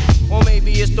back. Or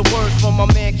maybe it's the words from my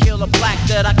man Killer Black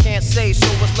that I can't say, so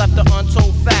it's left an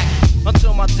untold fact.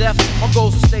 Until my death, my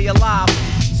goals to stay alive.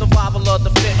 Survival of the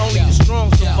fit, only the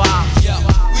strong survive. Yo,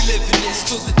 we live in this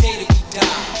till the day that we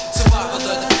die. Survival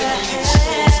of the fit, only the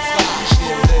strong survive.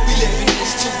 We live in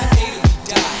this till the day that we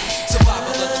die.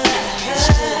 Survival of the fit, only the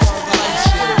strong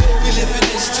survive. We live in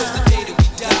this till the day that we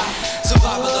die.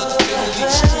 Survival of the fit, only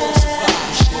the strong survive.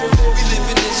 We live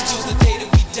in this till the day that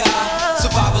we die.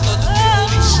 Survival of the fit,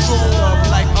 only the strong.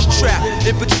 Like I'm trapped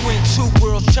in between two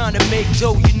worlds trying to make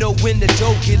dough. You know when the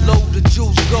dough get low, the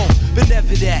juice go. But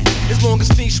never that. As long as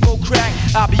fiends smoke crack,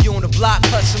 I'll be on the block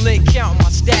hustling, counting my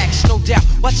stacks, no doubt.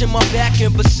 Watching my back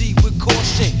and proceed with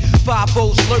caution. 5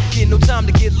 5-0s lurking, no time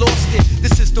to get lost in. The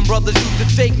system brothers using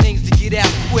fake names to get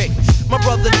out quick. My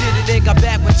brother did it and got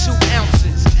back with 2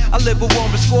 ounces. I live with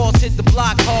warmer squalls, hit the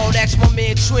block hard. Ask my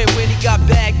man Twin when he got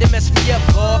back, they messed me up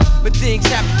hard. But things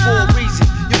happen for a reason.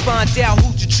 You find out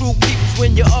who's your true peoples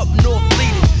when you're up north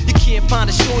bleeding. You can't find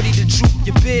a shorty to troop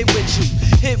your bed with you.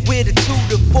 Hit with a 2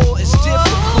 to 4 is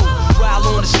difficult. While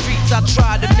on the streets I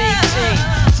try to maintain.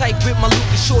 Tight with my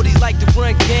Lucas shorties like to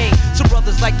run game. Some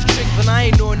brothers like to trick, but I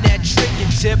ain't on that trickin'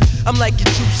 tip. I'm like a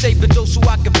juice saver though, so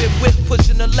I can fit with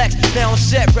pushing the Lex. Now I'm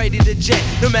set, ready to jet.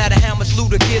 No matter how much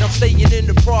loot I get, I'm staying in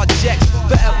the projects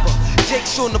forever.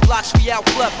 Jake's on the blocks, we out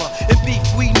clever. In beef,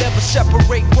 we never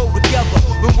separate, roll together.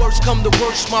 When worst come to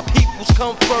worst, my peoples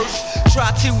come first.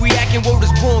 Try to react and word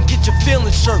is born, get your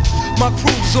feelings hurt. My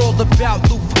crew's all about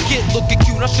loot, forget looking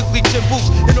cute. I strictly gym boots,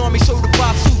 an army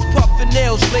certified suits, puffin'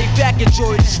 nails, lay back,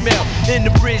 enjoy the smell. In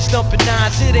the bridge, dumping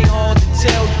nines, it ain't hard to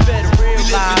tell. You better realize. We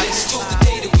live in this till the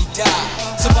day that we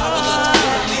die. Survival of the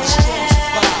fittest, strong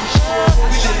survive.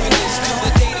 We live in this till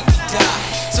the day that we die.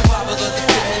 Survival of the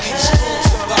fittest, strong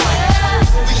survive.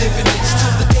 We live in this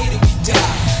till the day that we die.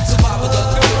 Survival of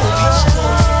the fittest,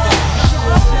 strong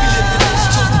survive. We live in this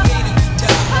till the day that we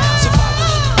die. Survival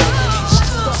of the fittest,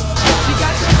 strong survive. She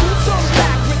got the boots on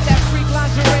back with that freak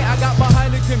lingerie. I got my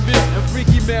Heineken beer and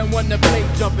freaky man wanna play,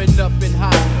 jumping up and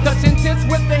high, touching tits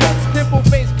with the hips, pimple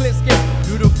face, clear skin,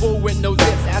 beautiful with no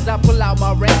zips. As I pull out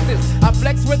my rances, I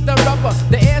flex with the rubber,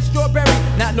 the air strawberry,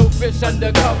 not no fish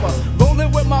undercover.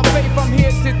 Rolling with my faith, I'm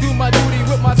here to do my duty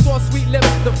with my soft sweet lips,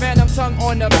 the phantom tongue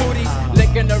on the booty,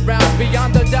 licking around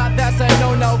beyond the dot. That's a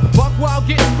no-no. Buckwild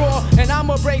getting raw, and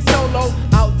I'ma break solo.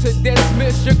 Out to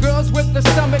dismiss your girls with the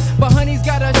stomach, but honey's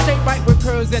got a shape right with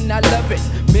curves, and I love it.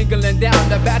 Mingling down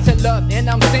the bachelor, and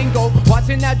I'm single,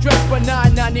 watching that dress for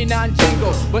 $9.99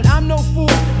 jingle. But I'm no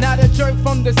fool, not a jerk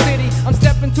from the city. I'm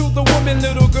stepping to the woman,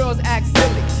 little girls act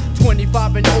silly.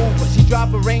 25 and over, she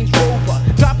drive a Range Rover,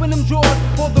 dropping them drawers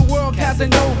for the world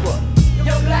Casanova.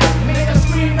 Yo black, make her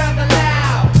scream rather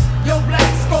loud. Yo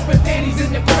black, scoping panties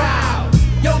in the crowd.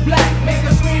 Yo black, make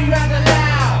her scream rather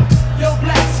loud. Yo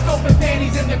black, scoping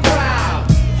panties in the crowd.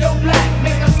 Yo black,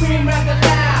 make her scream rather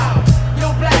loud.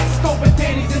 Yo black, scoping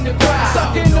panties in the crowd.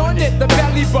 Sucking on it, the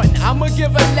belly button. I'ma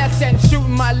give a lesson,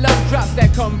 shooting my love drops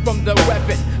that come from the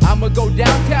weapon. I'ma go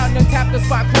downtown and tap the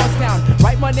spot cross town.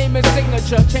 Write my name and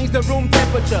signature, change the room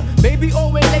temperature. Baby,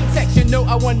 oh in latex, you know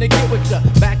I wanna get with ya.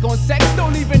 Back on sex,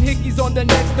 don't leaving hickeys on the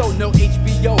next though. No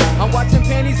HBO, I'm watching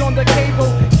panties on the cable.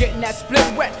 Getting that split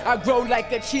wet, I grow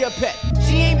like a chia pet.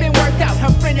 She ain't been worked out,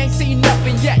 her friend ain't seen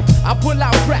nothing yet. I pull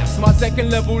out craps, my second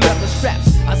level leather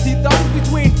straps. I see thumbs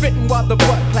between fitting while the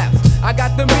butt claps. I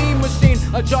got the mean machine,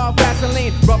 a jar of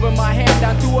Vaseline, rubbing my hand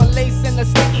down through a lace in a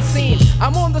sticky scene.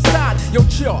 I'm on the side, yo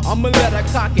chill, I'ma let her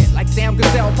cock it. Like Sam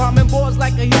Gazelle, palming boards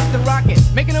like a Houston Rocket.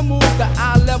 Making a move, the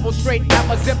eye level straight at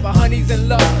my zipper, honey's in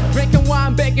love. Drinking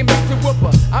wine, begging me to whoop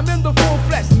her. I'm in the full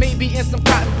flesh, maybe in some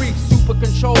cotton briefs. Super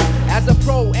control, as a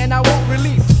pro, and I won't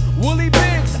release. Woolly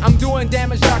Biggs, I'm doing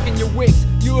damage, knocking your wigs.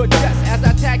 You adjust as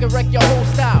I tag and wreck your whole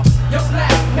style. Yo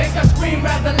black, make her scream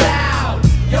rather loud.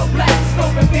 Yo black,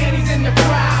 scoping panties in the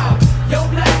crowd. Yo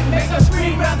black, make her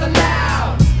scream rather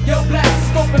loud. Yo black,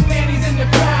 scoping panties in the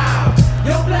crowd.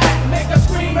 Yo black, make her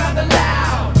scream rather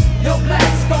loud. Yo black,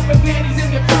 scoping panties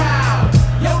in the crowd.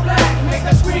 Yo black, make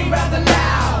her scream rather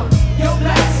loud. Yo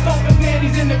black, scoping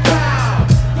panties in the crowd.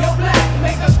 Yo black,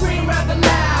 make her scream rather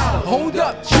loud. Hold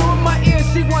up, chewing my ears,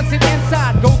 she wants it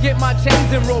inside. Go get my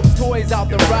chains and ropes, toys out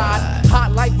the ride.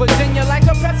 Hot like Virginia, like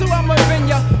a pretzel, I'm a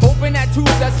vinya. Open that tube,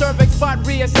 that cervix spot,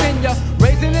 reascend ya.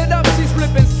 Raising it up, she's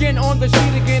flipping skin on the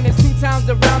sheet again. It's 2 times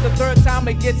around, the 3rd time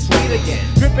it gets sweet again.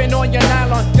 Dripping on your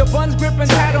nylon, your buns gripping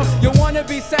tight on. You wanna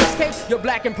be sex tape, your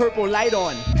black and purple light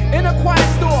on. In a quiet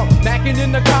store, macking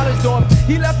in the college dorm.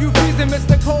 He left you freezing,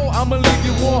 Mr. Cole, I'ma leave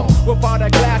you warm. Without a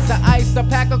glass of ice, a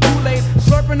pack of Kool-Aid.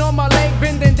 Slurping on my leg,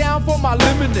 bending down for my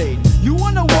lemonade. You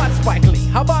wanna watch Spike Lee?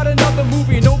 How about another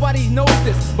movie? Nobody knows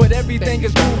this, but everything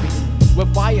is groovy.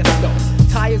 With Firestone,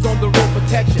 tires on the road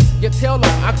protection. Your tail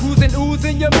up, I cruise and ooze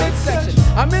in your midsection.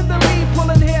 I'm in the lead,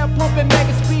 pulling hair, pumping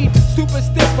mega speed. Super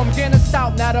stiff, I'm getting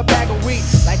stout, not a bag of weed.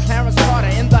 Like Clarence Carter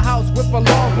in the house with a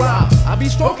long rhyme. I be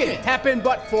stroking it, tapping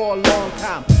butt for a long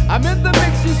time. I'm in the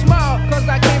mix, you smile, cause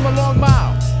I came a long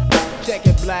mile. Check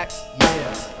it, black,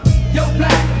 yeah. Yo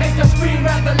black, make her scream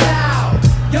rather loud.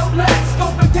 Yo black,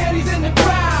 scoping panties in the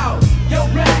crowd. Yo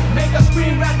black, make her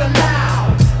scream rather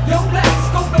loud. Yo black,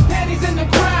 scoping panties in the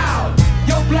crowd.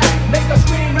 Yo black, make her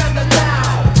scream rather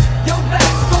loud. Yo black,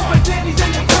 scoping panties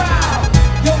in the crowd.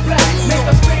 Yo black, make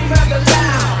her scream rather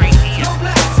loud. Yo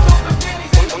black, scoping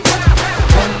panties in the crowd.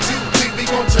 1, 2, 3, we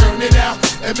gon' turn it out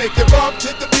and make it bump to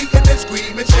the beat. and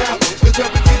scream and shout. Cause when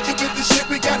we get you with the shit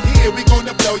we got here, we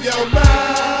gonna blow your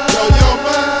mind. Blow your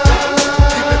mind.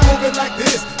 Keep it moving like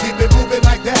this, keep it moving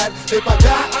like that. If I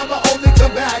die, I'ma only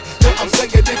come back. Yo, I'm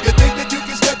saying if you think that you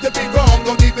can step to be wrong,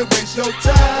 don't even waste your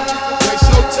time. Waste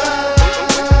your time.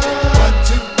 1,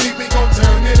 2, 3, we gon'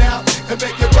 turn it out and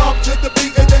make it rock to the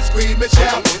beat and then scream and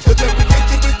shout. Cause when we get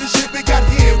you with the shit we got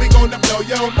here, we gonna blow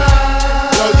your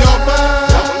mind. Blow your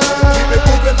mind. Keep it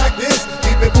moving like this,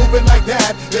 keep it moving like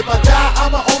that. If I die,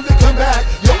 I'ma only come back.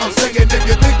 Yo, I'm saying if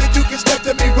you think that you can step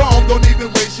to me wrong, don't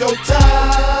even waste your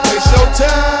time. Waste your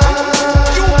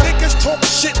time. You niggas talk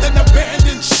shit then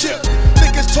abandon ship.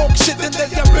 Niggas talk shit then they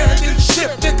abandon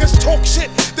ship. Niggas talk shit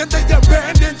then they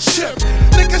abandon ship.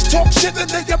 Niggas talk shit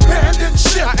then they abandon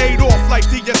ship. I ate off like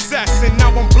the assassin,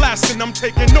 now I'm blasting, I'm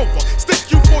taking over. Stick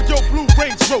you for your blue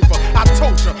Range Rover. I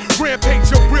told ya,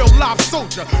 rampage a real live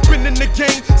soldier. Been in the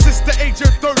game since the age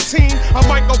of 13. A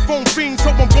microphone fiend, so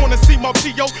I'm gonna see my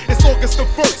P.O. It's August the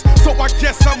 1st, so I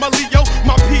guess I'm a Leo.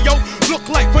 My P.O. look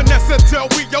like Vanessa Del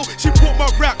Rio. She pulled my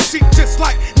rap sheet just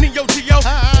like Neo Geo.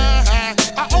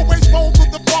 I always roll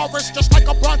through the forest just like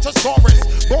a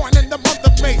brontosaurus. Born in the month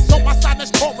of May, so my sign is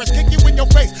Taurus. Kick you in your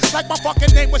face like my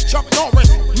fucking name was Chuck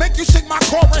Norris. Make you sing my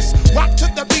chorus, rock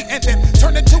to the beat and then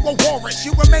turn into a walrus.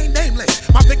 You remain nameless,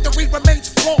 my victory remains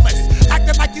flawless.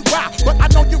 Acting like you wild, but I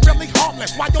know you really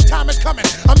harmless. While your time is coming,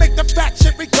 I make the fat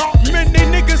shit regardless. Many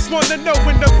niggas wanna know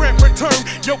when the rent return.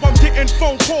 Yo, I'm getting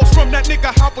phone calls from that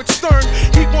nigga Howard Stern.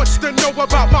 He wants to know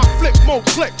about my flip mode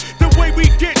click. The way we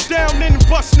get down and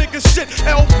bust niggas shit.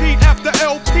 LP after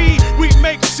LP, we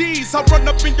make G's. I run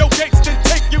up in your gates and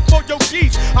take you for your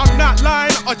keys. I'm not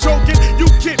lying or joking. You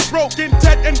get broken,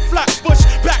 dead and Flatbush.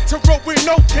 Back to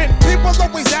Roanoke. People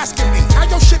always asking me how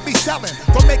your shit be selling.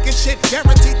 For making shit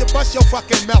guaranteed to bust your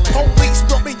fucking melon. Police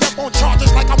brought me up on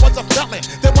charges like I was a felon.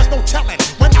 There was no telling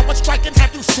when I was striking,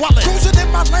 have you swelling. Cruising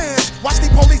in my lands, watch the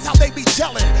police how they be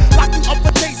gelling. Lock you up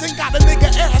for days and got a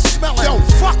nigga ass smelling. Yo,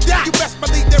 fuck that. You best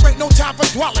believe there ain't no time for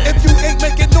dwelling. If you ain't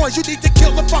making noise, you need to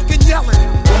kill the fucking yelling.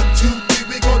 1, 2, 3,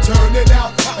 we gon' turn it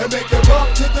out and make it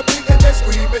rock to the beat and then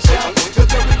scream and shout. Cause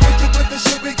when we get you with the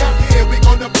shit we got here, we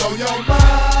gonna blow your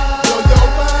mind. Blow your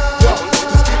mind. Yo,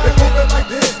 just keep it moving like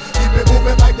this, keep it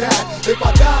moving like that. If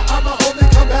I die, I'ma only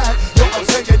come back. Yo, I'm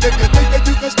saying if you think that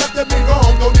you can step to me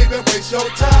wrong, don't even waste your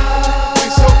time.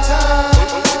 Waste your time.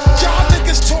 Y'all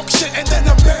niggas talk shit and then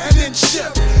abandon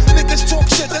ship. Niggas talk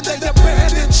shit and they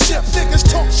abandon ship. Niggas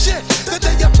talk shit then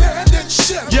they abandon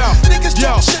ship. Niggas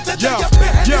talk shit then they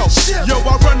abandon ship. Yo,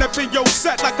 I run up in your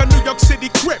set like a New York City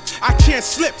crip. I can't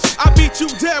slip, I beat you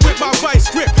down with my vice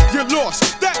grip. You're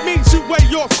lost, that means you way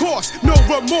off course. No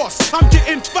remorse, I'm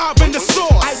getting 5 in the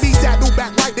sauce. I be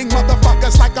saddleback riding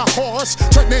motherfuckers like a horse.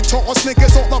 Turning toss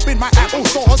niggas all up in my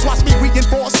applesauce. Watch me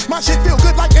reinforce, my shit feel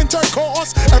good like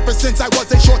intercourse. Ever since I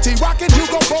was a shorty rockin'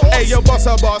 Hugo Boss. Hey yo, boss,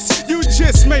 you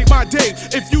just made my day.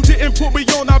 If you didn't put me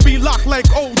on, I'd be locked like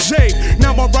OJ.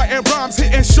 Now I'm writing rhymes,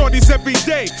 hitting shorties every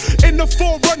day. In the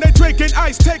Forerunner, drinking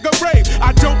ice, take a rave.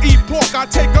 I don't eat pork, I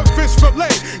take a fish fillet.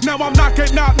 Now I'm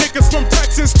knocking out niggas from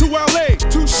Texas to LA.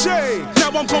 Touché. Now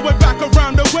I'm going back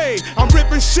around the way. I'm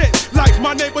ripping shit like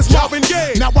my name was Marvin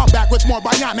Gaye. Now I'm back with more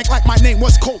bionic like my name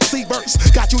was Colt Seavers.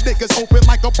 Got you niggas open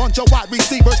like a bunch of wide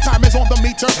receivers. Time is on the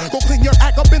meter. Go clean your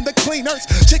act up in the cleaners.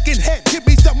 Chicken head, give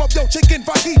me some of your chicken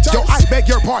fajitas. Yo, I beg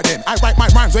your pardon. I write my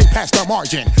rhymes way past the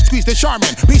margin. Squeeze the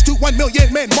Charmin, peace to 1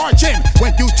 million men margin.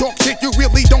 When you talk shit, you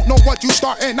really don't know what you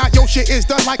startin'. Now your shit is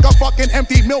done like a fucking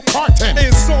empty milk carton.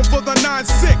 And song for the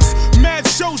 9-6. Mad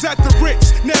shows at the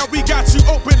Ritz. Now we got you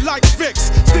open like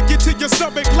Vicks. Stick it to your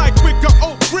stomach like wicker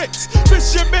oak bricks.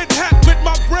 Fisherman hat with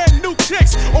my brand new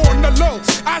kicks. On the low,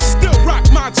 I still rock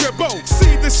my jabot.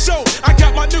 See the show, I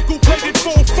got my nickel plated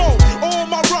 4-4. All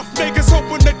my rough niggas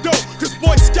open the door. Cause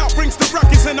Boy Scout brings the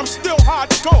records and I'm still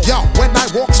hardcore. Yo, when I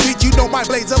walk street, you know my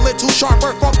blade's a little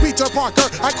sharper. Fuck Peter Parker,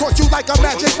 I caught you like a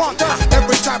magic marker.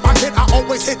 Every time I hit, I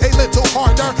always hit a little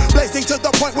harder. Blazing to the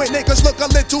point where niggas look a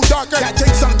little darker.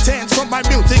 Catching some tans from my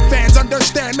music fans.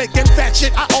 Understand, making fat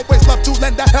shit, I always love to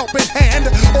lend a helping hand.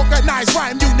 Organized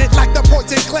rhyme unit like the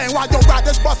Poison Clan. While your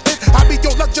riders busted, I be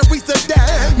your luxury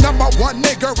sedan. Number 1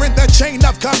 nigga in the chain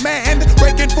of command.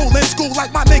 Breaking fool in school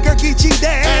like my nigga Geechee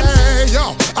Dan. Hey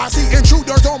yo, I see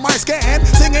intruders on my scan.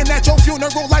 Singing at your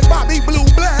funeral like Bobby Blue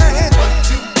Bland.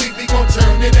 1, 2, 3, we gon'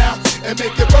 turn it out and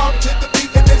make it rock to the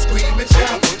beat and then scream and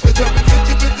shout. Cause when we get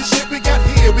you with the shit we got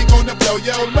here, we gonna blow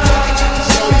your mind.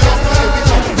 Blow your mind, we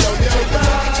gonna blow your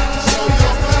mind. Blow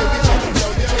your mind, we gonna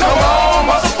blow your mind. Come on,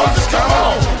 motherfuckers, come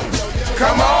on.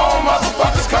 Come on,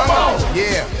 motherfuckers, come on.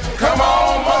 Yeah. Come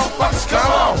on, motherfuckers,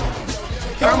 come on.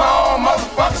 Come on,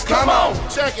 motherfuckers, come on.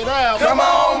 Check it out. Come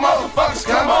on, motherfuckers,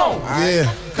 come on.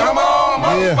 come on,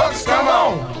 motherfuckers, come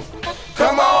on.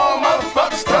 Come on,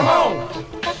 motherfuckers, come on.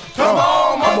 Come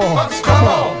on, motherfuckers, come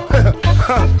on.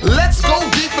 Let's go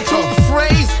deep into the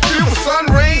phrase. Feel the sun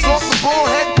rays off the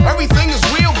bullhead. Everything is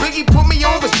real. Biggie put me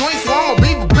on his joint, so I'ma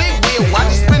be the big wheel. Watch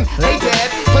you spin. Hey dad,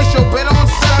 place your bet on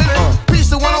 7. Peace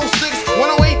to 106,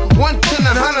 108, 110,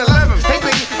 and 111. Hey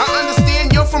Biggie, I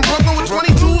understand you're from Brooklyn with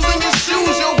 22s in your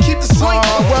shoes. Yo, keep the joint.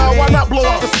 Well, why not blow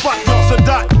up the spot, yo,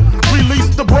 Sadat?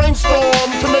 Release the brainstorm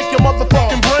to make your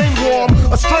motherfucking brain warm.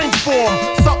 A strange form,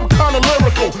 something kinda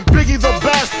lyrical. Biggie the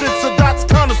bastard, Sadat's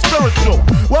kinda spiritual.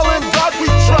 Well, in God we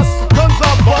trust, guns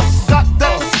are bust. Got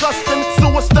that disgusting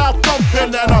suicide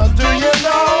thumping. And do you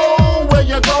know where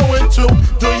you're going to?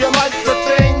 Do you like the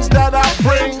things that I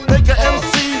bring? Make an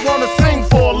MC wanna sing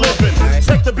for a living.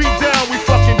 Take the beat down, we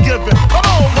fucking give it.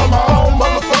 Come on,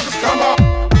 motherfuckers, come on.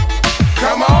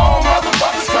 Come on,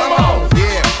 motherfuckers, come on.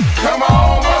 Yeah. Come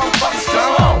on, motherfuckers,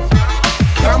 come on.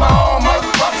 Come on,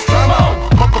 motherfuckers, come on.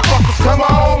 Motherfuckers, Come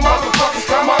on, motherfuckers,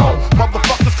 come on.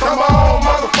 motherfuckers, Come on,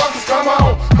 motherfuckers, come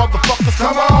on. motherfuckers,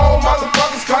 Come on,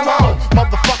 motherfuckers, come on.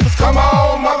 motherfuckers, Come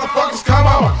on, motherfuckers, come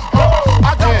on.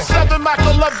 I got 7 Mac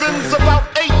 11s, about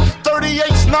 8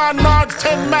 38s, 9 9s,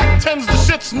 10 Mac 10s. The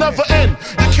shit's never end.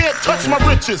 You can't touch my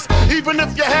riches, even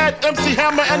if you had MC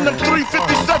Hammer and them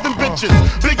 357 bitches.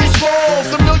 Biggie Smalls,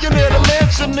 the millionaire, the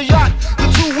mansion, the yacht, the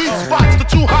 2 weed spots, the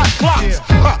 2 hot clocks.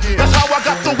 That's how I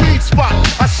got the weed spot.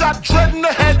 I shot Dread in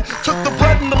the head, took the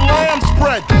bread and the lamb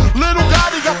spread. Little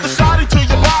Gotti got the shotty to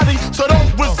your body, so don't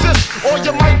resist or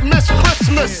you might miss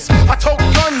Christmas. I tote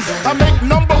guns, I make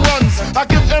number runs, I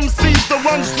give MCs the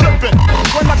runs tripping.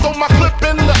 When I throw my clip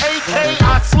in the AK,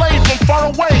 I slay from far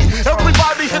away.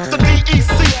 Everybody hit the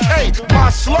DECK. My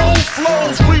slow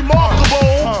flow's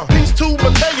remarkable. Peace to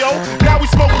Mateo, now we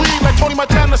smoke weed like Tony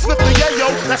Montana sniff the yayo.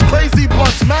 That's crazy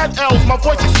blunts, mad L's. My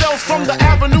voice excels from the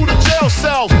avenue to jail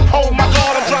cells. Oh my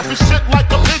God, I'm dropping shit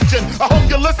like a pigeon. I hope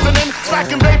you're listening,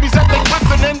 smacking babies at they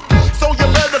christening. So you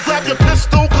better grab your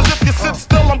pistol, cause if you sit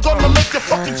still, I'm gonna make your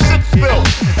fucking shit spill.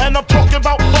 And I'm talking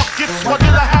about buckets, why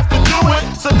did I have to do it?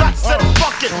 So that said,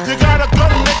 fuck it, you got a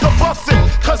gun, make a bust it.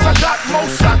 Cause I got more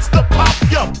shots to pop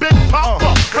ya, Big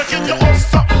Papa, breaking you off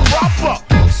something proper.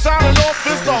 Signing off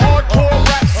is the hardcore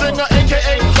rap singer,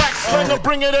 aka crack slinger,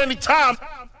 bring it anytime.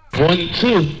 1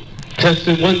 2,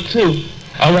 testing 1 2.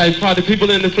 All right, party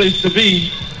people in the place to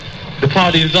be. The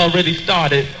party has already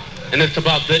started, and it's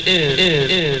about to end.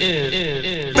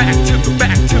 Back to the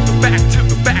back to the back to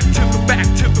the back to the back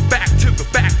to the back to the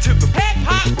back to the hip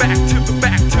hop. Back to the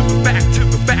back to the back to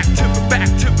the back to the back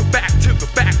to the back to the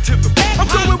back to the. I'm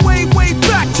going way way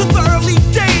back to the early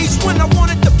days when I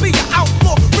wanted to be an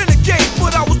outlaw renegade,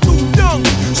 but I was too young.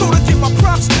 So to get my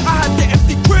props, I had the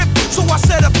empty crib, so I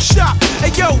set up shop.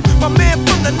 Hey yo, my man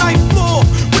from the 9th floor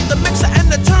with the mixer and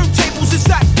the turntables is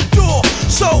at the door.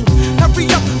 So hurry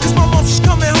up, cause my mom's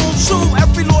coming home soon.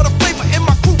 Every Lord of Flavor in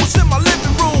my crew was in my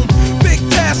living room.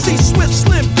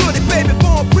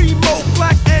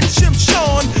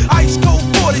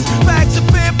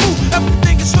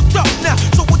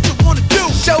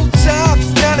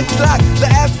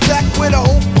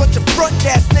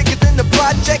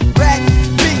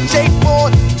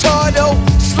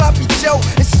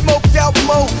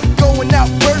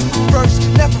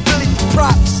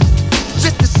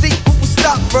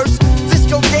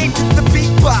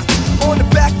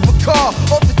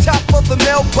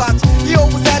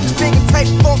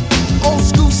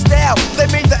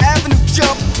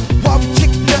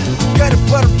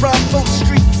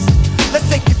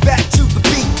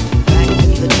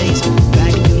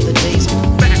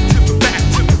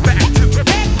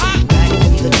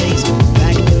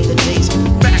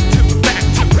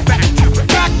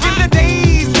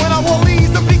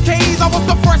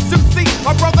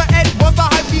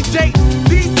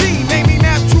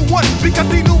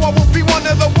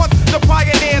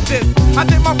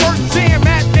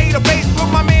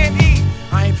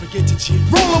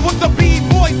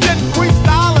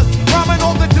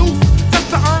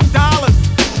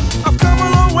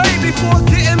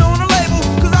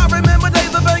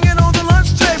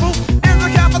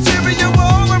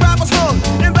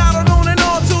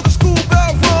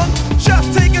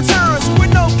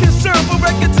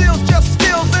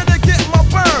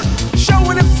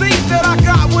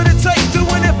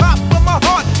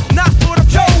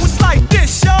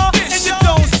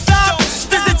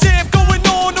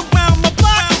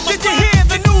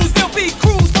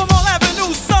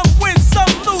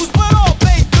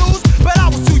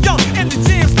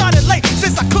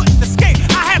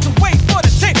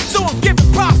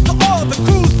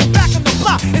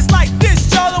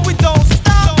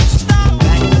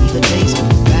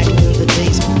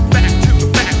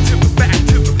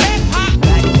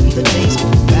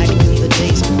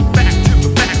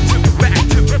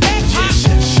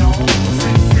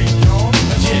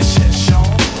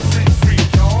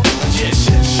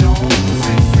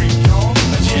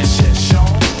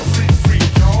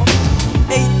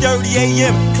 3:30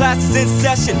 a.m., class is in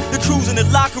session. The crew's in the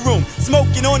locker room,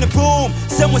 smoking on the boom.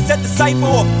 Someone set the cipher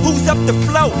off, who's up the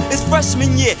flow? It's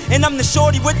freshman year, and I'm the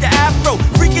shorty with the afro.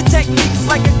 Freaking techniques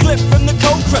like a clip from the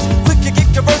Cold Crush. Quick to get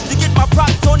the verse to get my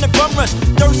props on the bum rush.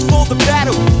 Thirst for the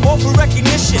battle, all for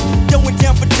recognition. Going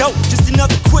down for dope, just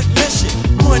another quick mission.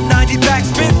 190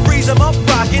 backspin, freeze, I'm up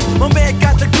rockin'. My man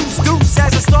got the goose as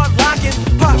I start locking.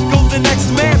 Pop goes the next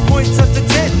man, points up to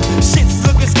 10. Shit's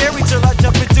looking scary till I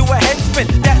jump into a headspin.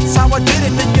 That's how I did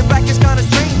it, thinking back it's kinda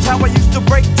strange how I used to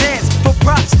break dance for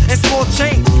props and small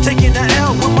change. Taking the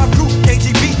L with my group,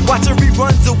 KGB, watching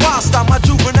reruns of Wild Style, my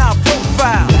juvenile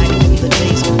profile. Back to the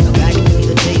days, back to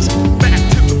the days. Back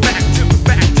to the days,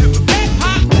 back to the days.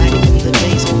 Back to the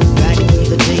days, back to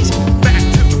the days. Back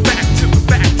to the days,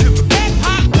 back to the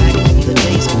days.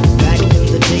 Back to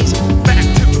the days.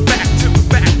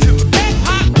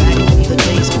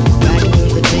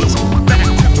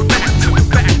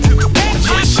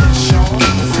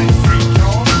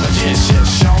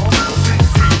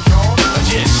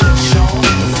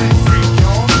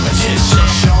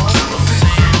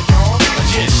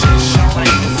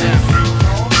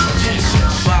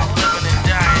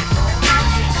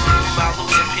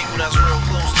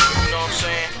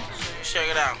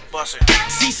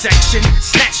 C-section,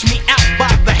 snatched me out by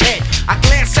the head. I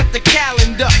glanced at the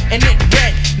calendar and it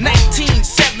read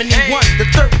 1971, the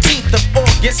 13th of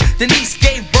August. Denise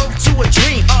gave birth to a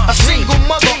dream. A single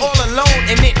mother all alone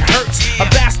and it hurts. A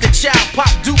bastard child, Pop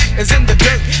Duke is in the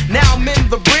dirt. Now I'm in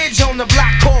the bridge on the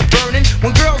block called Vernon.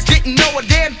 When girls didn't know a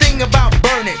damn thing about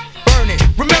burning.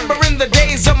 Remembering the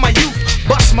days of my youth.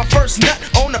 Bust my first nut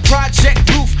on the project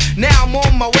roof. Now I'm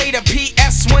on my way to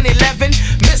PS 111.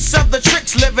 Miss of the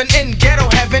tricks living in ghetto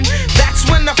heaven. That's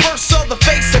when I first saw the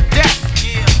face of death.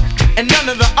 And none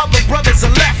of the other brothers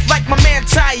are left. Like my man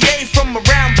Taye from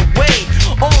around the way.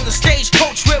 On the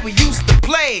stagecoach where we used to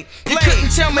play. You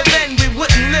couldn't tell me then we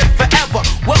wouldn't live forever.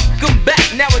 Welcome back,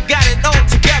 now we got it all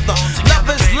together. Love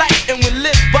is life and we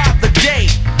live by the day.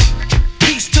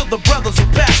 Peace to the brothers who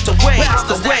passed away.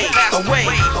 Away.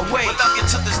 We love you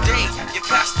to this day. You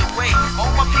passed away.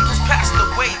 All my people's passed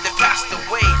away. They passed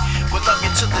away. We love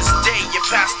you to this day. You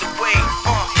passed away.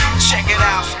 Check it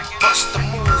out. Bust the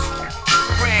move.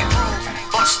 Grand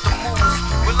groove. Bust the move.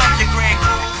 We love you, Grand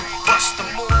groove. Bust the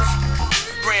move.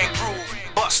 Grand groove.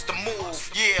 Bust the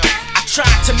move. Yeah. I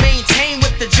tried to maintain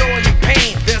with the joy and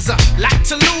pain. There's a lot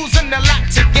to lose and a lot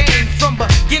to gain. From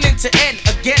beginning to end,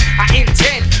 again I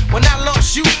intend. When I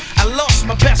lost you, I lost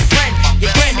my best friend. You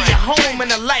gave me a home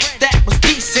and a life that was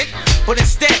decent, but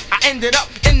instead I ended up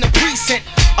in the precinct.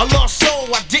 A lost soul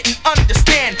I didn't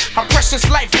understand how precious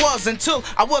life was until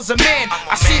I was a man.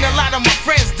 I seen a lot of my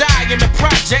friends die in the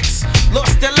projects,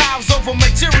 lost their lives over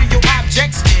material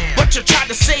objects. But you tried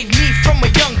to save me from a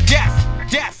young death.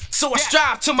 So I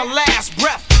strive to my last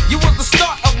breath. You was the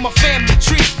start of my family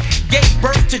tree. Gave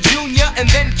birth to Junior and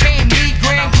then came me.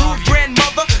 Grand groove,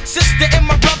 grandmother, sister and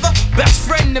my brother. Best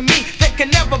friend to me, there can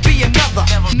never be another.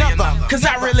 Cause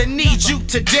I really need you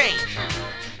today.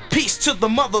 Peace to the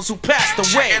mothers who passed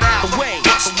away.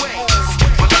 Bust the move.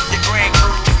 We love you, Grand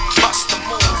groove. Bust the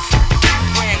move.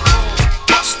 Grand groove.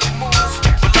 Bust the move.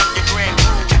 We love you, Grand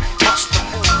groove. Bust the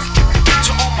move.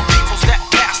 To all my peoples that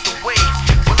passed away.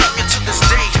 We love you to this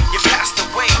day. You passed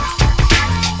away.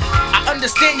 I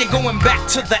understand you're going back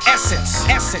to the essence.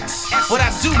 But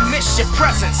I do miss your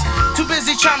presence. Too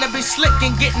busy trying to be slick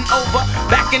and getting over.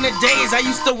 Back in the days I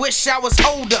used to wish I was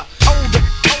older.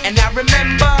 And I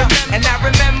remember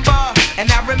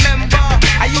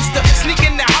I used to sneak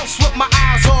in the house with my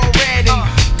eyes all red and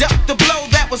duck the blow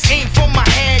that was aimed for my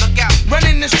head.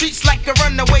 Running the streets like a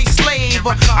runaway slave.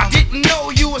 I didn't know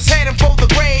you was heading for the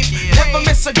grave. Never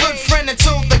miss a good friend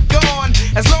until they're gone.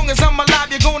 As long as I'm alive,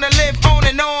 you're gonna live on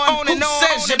and on. Who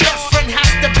says your best friend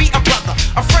has to be a brother?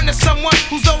 A friend is someone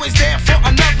who's always there for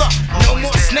another. No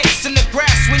more snakes in the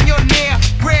grass when you're near.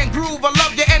 Grand groove, I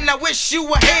love you and I wish you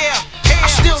were here. I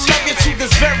still love you to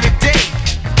this very day.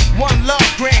 One love,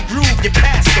 Grand groove, you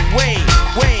passed away.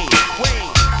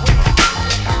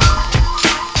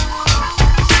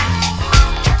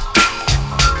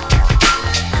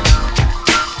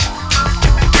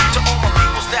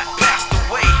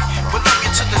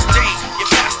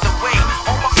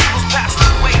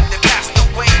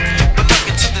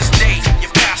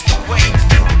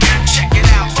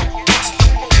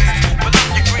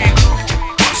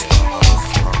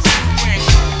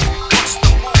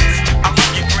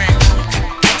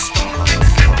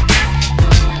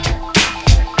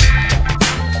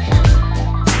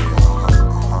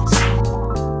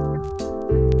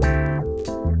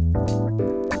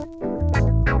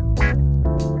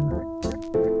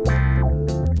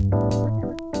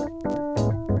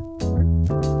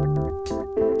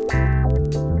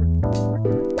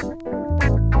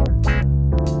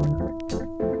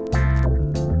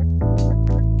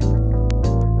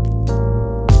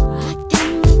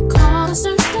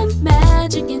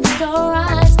 your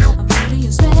eyes. I'm under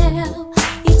your spell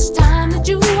each time that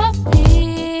you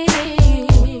appear.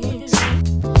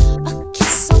 A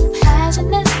kiss so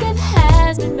passionate that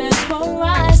has me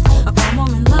mesmerized. I fall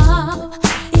more in love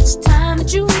each time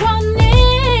that you are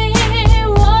near.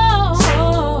 Whoa,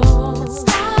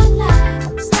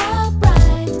 starlight, star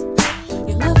bright.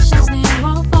 Your love shines near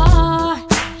or far,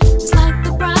 just like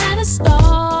the brightest star.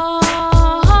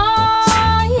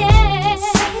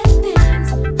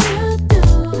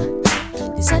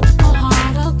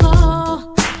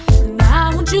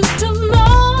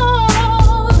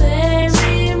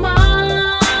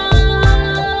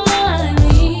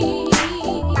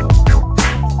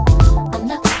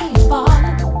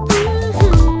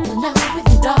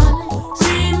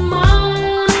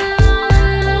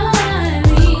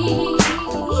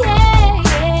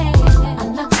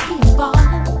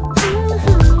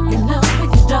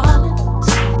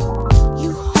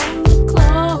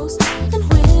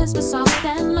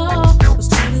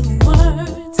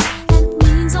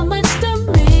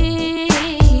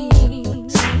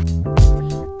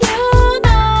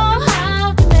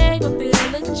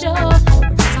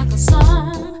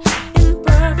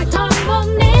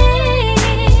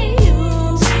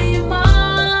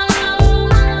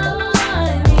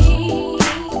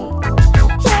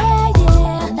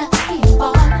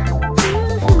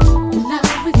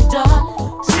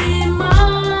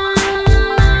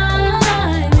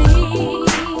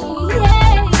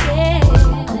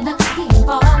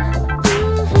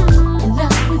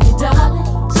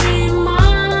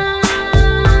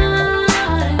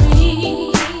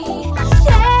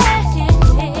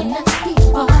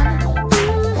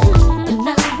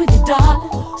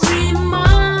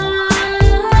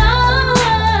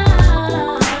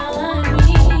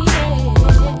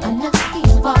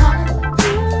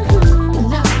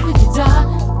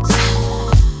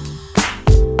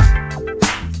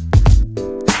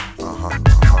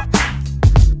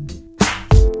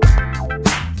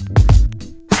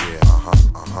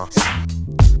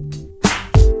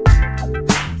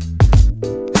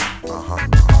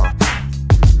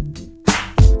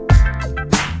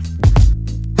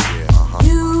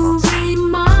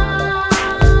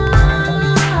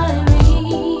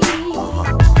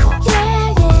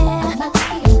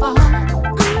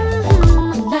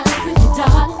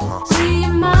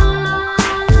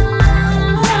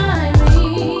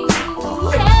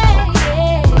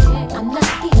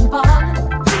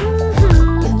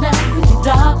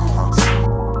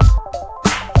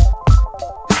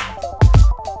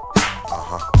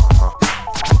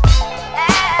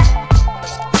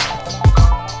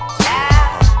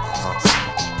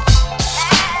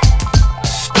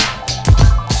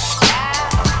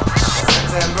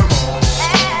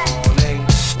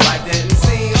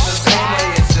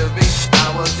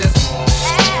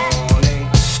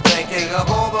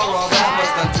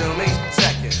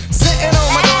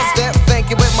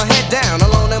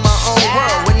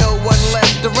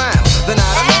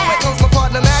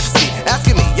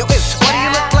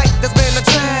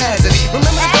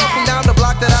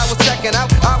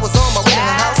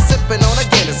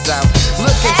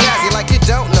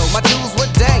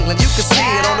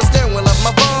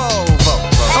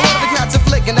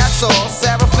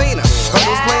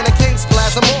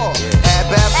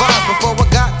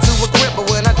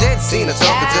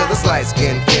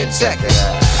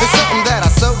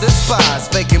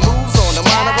 Faking moves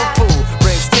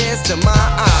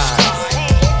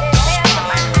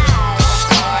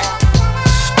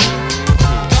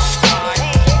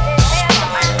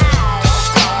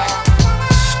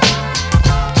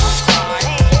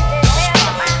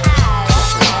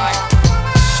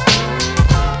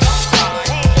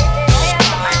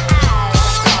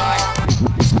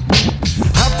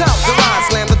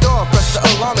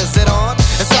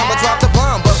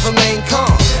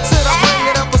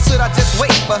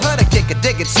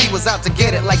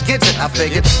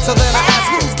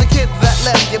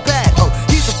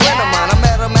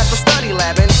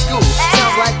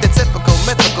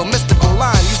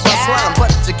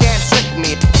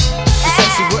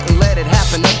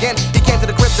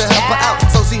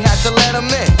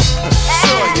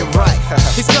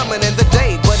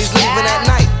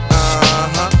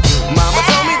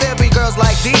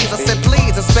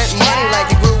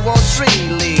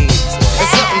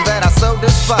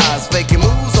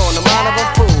on the mind of a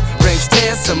fool brings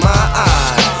tears to my eyes.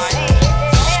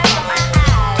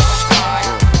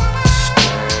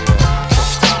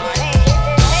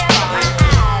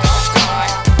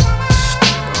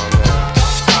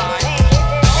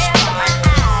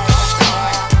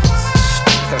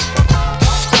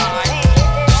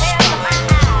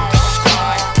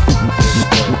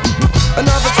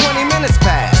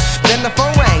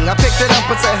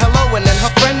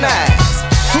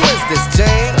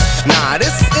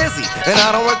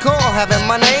 all having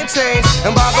my name changed.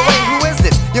 And by the way, who is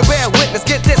this? You bear witness,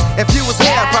 get this. If you was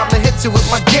here, I'd probably hit you with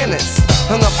my Guinness.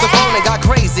 Hung up the phone and got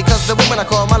crazy, cause the woman I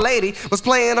called my lady was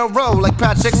playing a role like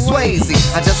Patrick Swayze.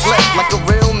 I just left like a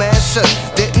real man should.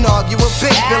 Didn't argue a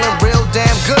bit, feeling real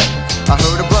damn good. I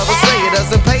heard a brother say it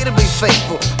doesn't pay to be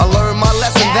faithful. I learned my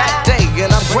lesson that day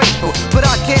and I'm grateful. But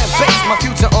I can't base my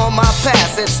future on my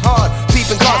past. It's hard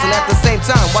peeping cars and at the same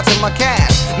time watching my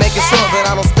cash, making sure that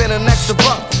I don't spend an extra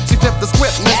buck. She flipped the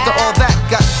script, Mr. All That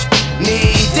got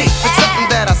knee deep. It's something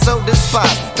that I so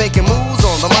despise. Making moves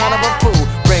on the mind of a fool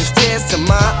brings tears to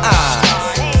my eyes.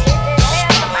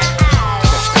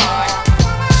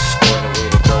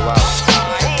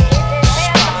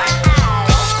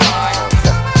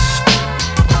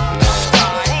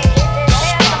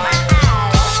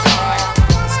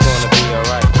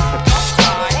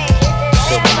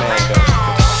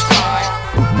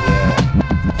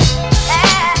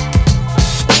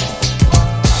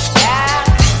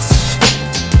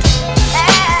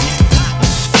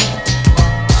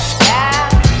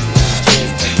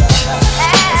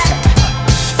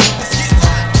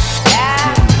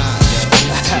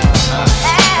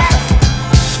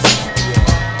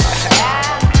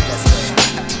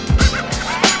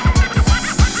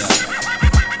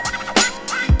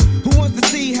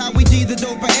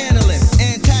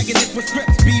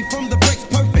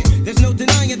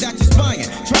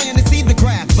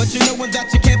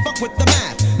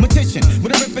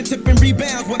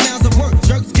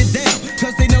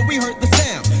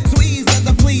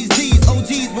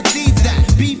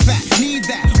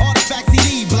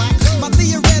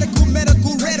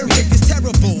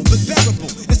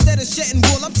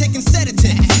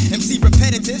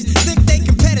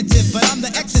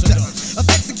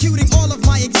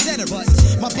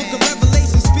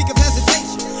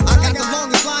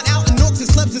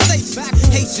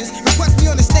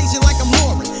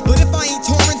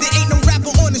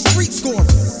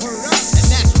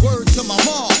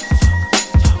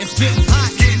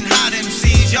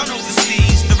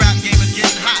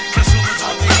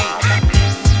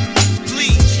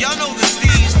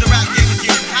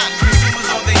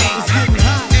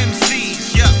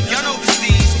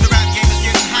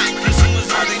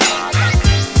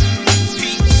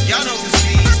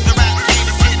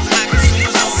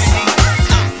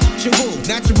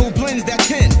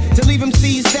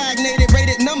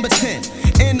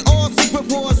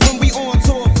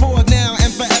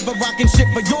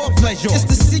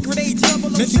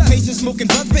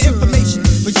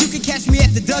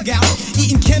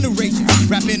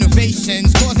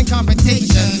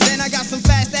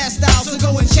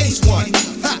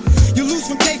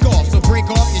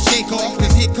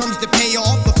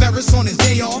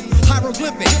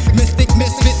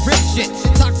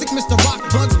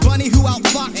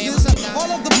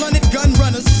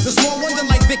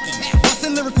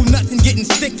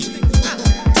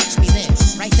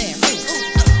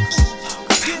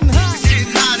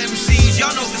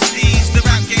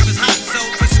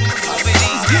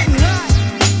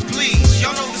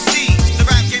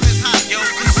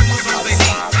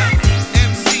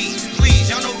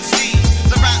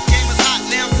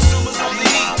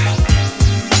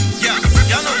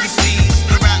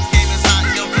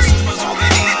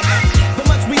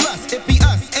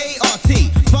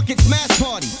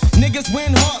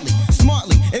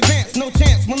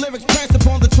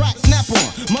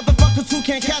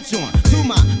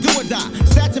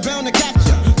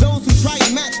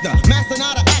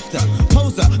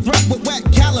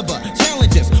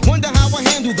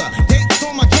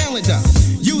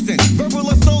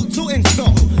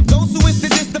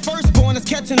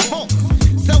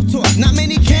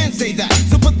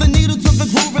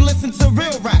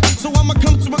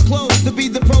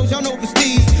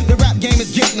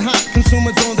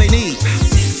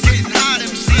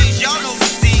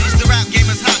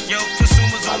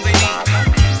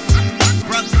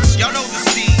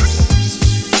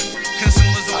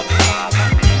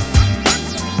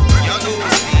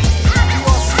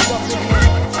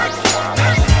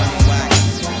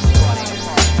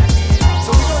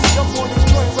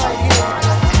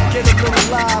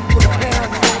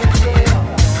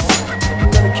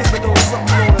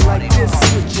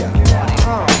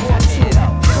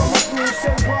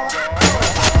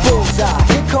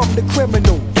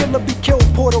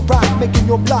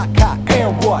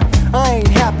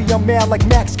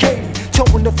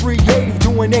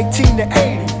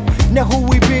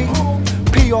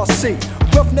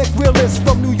 Roughneck realists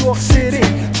from New York City.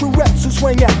 True reps who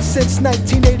swing out since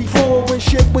 1984 when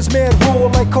shit was mad raw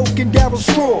like Coke and Darryl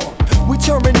Straw. We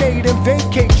terminate and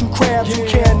vacate you crabs. You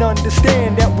can't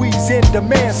understand that we's in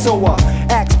demand. So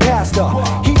ask Pastor,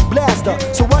 he blaster.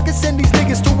 So I can send these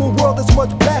niggas to a world that's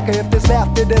much blacker. If there's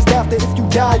laughter, there's laughter. If you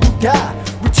die, you die.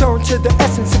 Return to the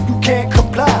essence if you can't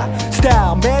comply.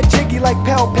 Style, mad jiggy like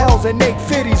pals and Nate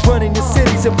Fitties. Running the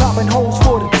cities and popping holes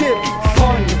for the divvy.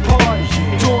 Party to party,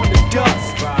 during the dust.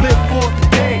 Live for the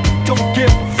day, don't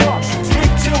give a fuck.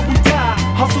 Sleep till we die,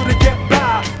 hustle to get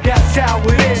by. That's how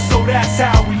it is, so that's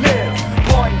how we live.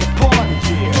 Party to party,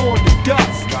 during the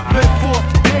dust. Live for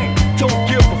the day, don't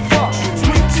give a fuck.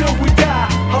 Sleep till we die,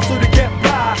 hustle to get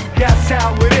by. That's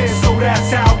how it is, so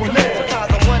that's how we live.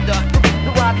 Sometimes I wonder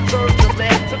who I deserve to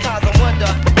live. Sometimes I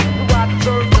wonder who I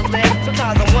deserve to live.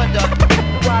 Sometimes I wonder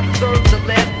who I deserve to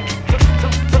live.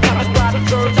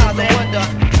 Sometimes I wonder.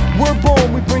 We're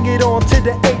born, we bring it on to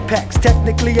the apex.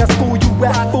 Technically, I school you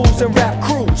rap fools and rap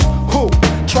crews. Who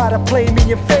try to play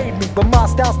me and fade me, but my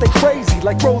style stay crazy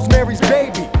like Rosemary's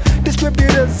Baby.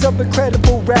 Distributors of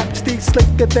incredible rap, Steve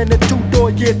slicker than a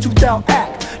two-door year 2000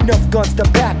 act. Enough guns to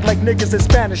back like niggas in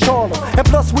Spanish Harlem. And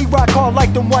plus we rock hard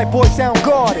like them white boys sound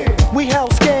guarded. We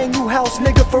house gang, you house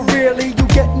nigga for really. You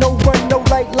get no run, no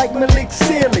light like Malik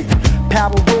Sealy.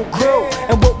 Power roll crew,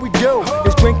 and what we do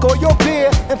is drink all your beer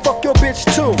and fuck your bitch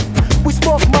too. We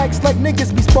spark mics like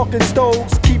niggas be sparking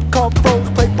stoves. Keep calm foes,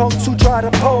 play punks who try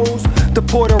to pose. The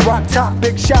Porter Rock top,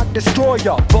 big shot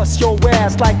destroyer. Bust your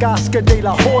ass like Oscar de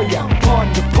la Hoya.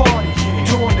 Party to party,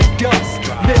 during the dust.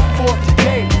 Live for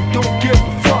today, don't give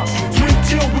a fuck. Drink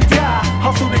till we die,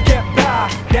 hustle to get by.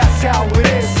 That's how it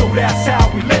is, so that's how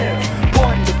we live.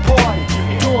 Party to party,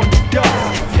 during the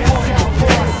dust. Party to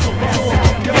party, during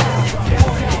the dust.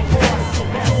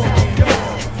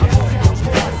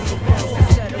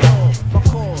 My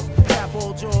cause, tap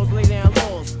all jaws, lay down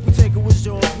laws. We take it with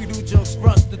jaws, we do jokes,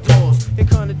 rust the doors. Here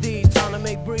come the D's, trying to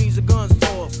make breeze of guns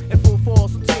toss. In full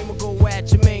force, the team will go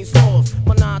at your main source.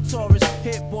 My non-tourist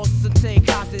hit bosses and take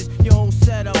hostage. Your whole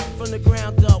setup from the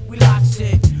ground up, we lock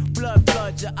shit. Blood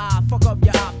flood your eye, fuck up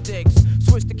your optics.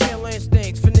 Switch the kill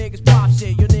instincts for niggas pop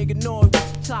shit. Your nigga know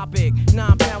what's the topic.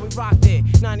 9 pound, we rocked it.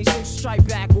 96 strike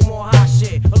back with more hot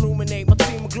shit. Illuminate my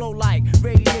team will glow like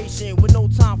radiation with no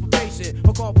time for patience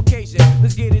or complication.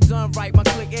 Let's get it done right, my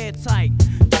click airtight.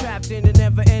 Trapped in the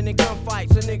never-ending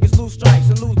gunfights, and niggas lose strikes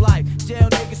and lose life. Jail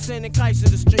niggas sending kites to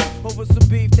the street over some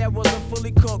beef that wasn't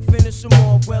fully cooked. Finish them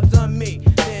off, well done me.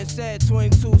 Then said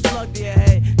 22 slug to your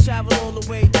head. Travel all the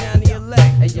way down to your leg.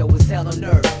 Hey yo, it's hell on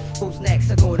earth. Who's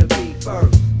next are gonna be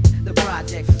first? The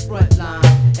projects is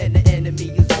frontline, and the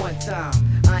enemy is one time.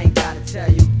 I ain't gotta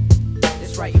tell you,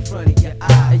 it's right in front of your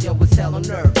eye. Hey yo, it's hell on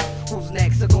earth. Who's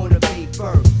next are gonna be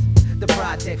first? The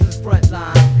projects is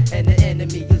frontline, and the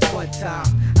enemy is one time.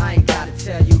 I ain't gotta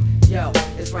tell you, yo,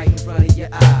 it's right in front of your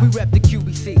eye. We rep the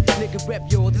QBC, nigga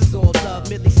rep yours, it's all love.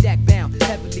 Millie stack bound,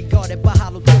 heavily guarded by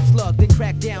hollow tip slug. Then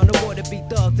crack down, the water be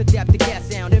thugs, adapt the gas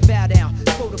sound, and bow down.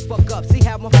 Slow the fuck up, see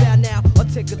how I'm foul now?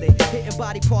 Articulate, hitting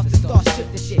body parts and start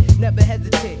shifting shit. Never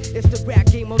hesitate, it's the rap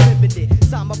game unlimited.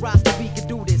 Sign my roster, we can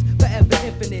do this, forever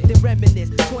infinite. Then reminisce,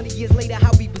 20 years later,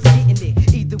 how we was getting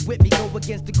it. Either with me, go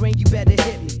against the grain, you better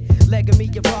hit me. Legging me,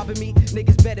 you're robbing me,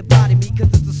 niggas better body me, cause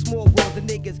it's a small world, the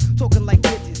niggas talking like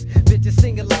bitches. Bitches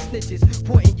singing like snitches,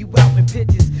 pointing you out in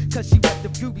pitches. Cause she rep the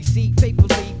QBC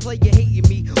faithfully, play you hating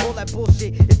me. All that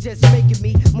bullshit is just making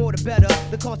me more the better.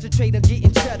 The concentrate on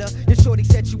getting cheddar. Your shorty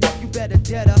set you up, you better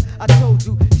dead her. I told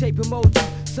you, shape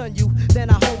emoji, son you, then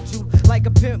I hold you. Like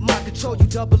a pimp, my control you,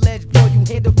 double edged blow you,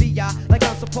 handle BI like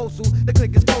I'm supposed to. The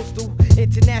click is coastal,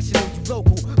 international, you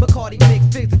local. Bacardi mix,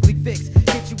 physically fixed.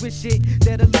 Hit you with shit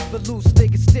that'll leave a loose,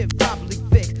 nigga stiff, properly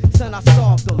fixed. Son, I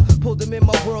solved them, pulled them in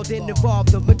my world and involved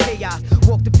them in chaos.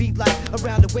 Walk the beat like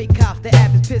around the wake cops, the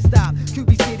app is pissed off.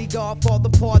 QB City Godfather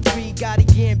Part 3, Gotti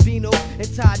Gambino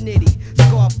and Ty Nitty.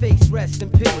 Scarface, rest in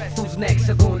peace. Who's next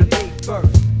are gonna be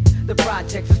first? The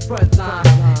projects is frontline,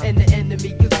 and the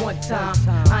enemy is one time.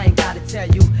 I ain't gotta tell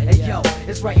you, hey yo,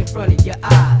 it's right in front of your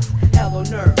eyes. Hell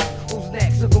on earth, who's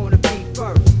next are gonna be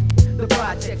first? The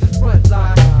projects is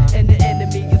frontline, and the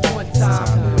enemy is one time.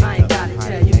 I ain't gotta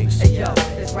tell you, hey yo,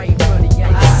 it's right in front of your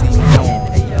eyes. Hey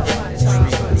yo, it's right in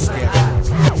front of your eyes.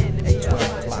 Hey yo,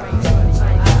 it's right in front of your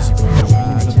eyes.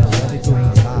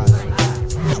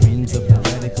 Dreams of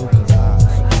poetical collage.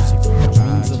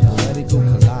 Dreams of poetical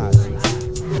collage.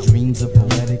 Dreams of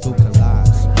poetical collage.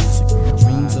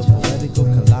 Dreams of poetical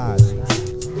collage.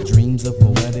 Dreams of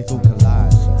poetical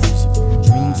collage.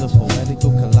 Dreams of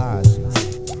poetical collage.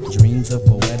 Dreams of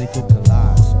poetical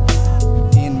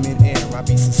collage. In midair, I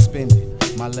be suspended.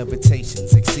 My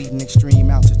levitations exceeding extreme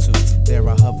altitudes. There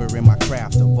I hover in my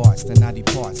craft of arts. Then I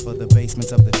depart for the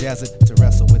basements of the desert to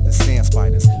wrestle with the sand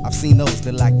spiders. I've seen those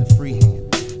that lack the free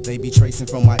hand. They be tracing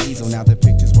from my easel, now the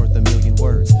picture's worth a million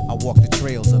words. I walk the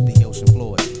trails of the ocean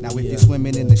floor. Now if you're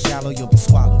swimming in the shallow, you'll be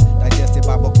swallowed, digested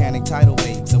by volcanic tidal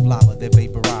waves of lava that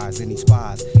vaporize any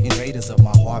spies, invaders of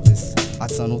my harvest. I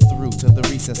tunnel through to the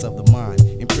recess of the mind,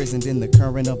 imprisoned in the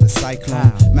current of the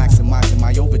cyclone, maximizing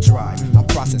my overdrive. I'm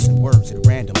processing words at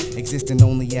random, existing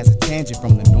only as a tangent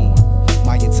from the norm.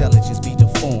 My intelligence be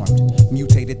deformed,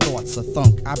 mutated thoughts a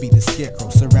thunk. I be the scarecrow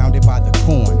surrounded by the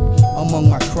corn. Among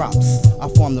my crops, I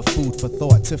farm the food for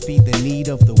thought to feed the need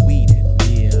of the weeded.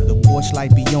 The porch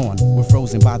light beyond, we're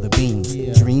frozen by the beams.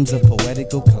 Dreams of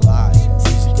poetical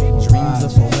collages. Dreams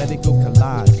of poetical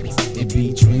collages. It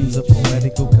be dreams of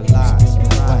poetical collages.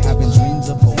 We're having dreams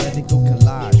of poetical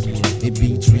collages. It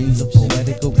be dreams of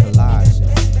poetical collages.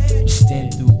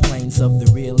 Extend through planes of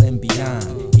the real and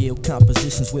beyond. Ill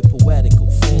compositions with poetical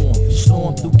form.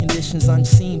 Storm through conditions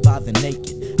unseen by the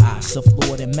naked. I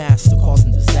subfloored and master,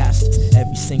 causing disasters.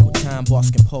 Every single time, boss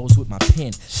composed with my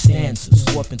pen. Stanzas,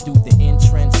 warping through the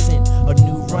intransit. A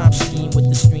new rhyme scheme with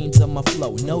the streams of my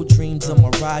flow. No dreams of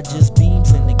mirages,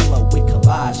 beams in the glow with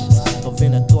collages of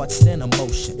inner thoughts and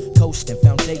emotion. Coasting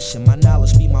foundation, my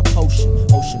knowledge be my potion.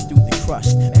 Ocean through the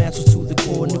crust, mantle to the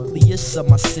core nucleus of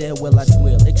my cell where I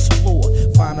dwell. Explore,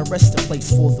 find a resting place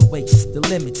for the waste. The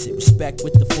limited respect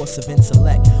with the force of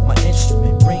intellect. My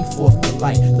instrument, bring forth the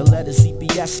light. The letters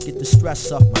EBS get the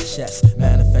stress off my chest.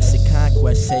 Manifested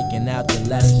conquest, taking out the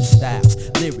lesser styles.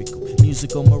 Lyrical,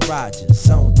 musical mirages,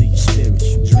 zone through your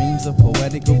spiritual. Dreams of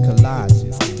poetical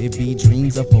collages. It be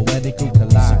dreams of poetical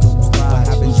collages. We're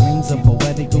having dreams of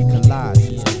poetical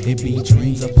collages. It be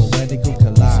dreams of poetical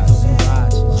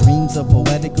collages. Dreams of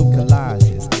poetical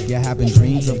collages. You're having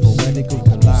dreams of poetical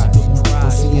collages.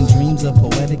 We're seeing dreams of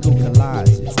poetical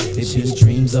collages. It be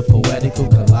dreams of poetical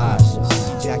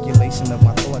collages. Ejaculation of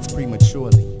my thoughts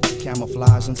prematurely.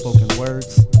 Camouflage unspoken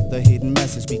words. The hidden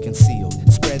message be concealed.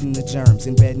 Spreading the germs,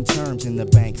 embedding terms in the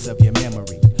banks of your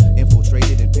memory.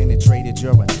 Infiltrated and penetrated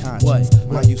your unconscious.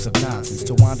 My use of nonsense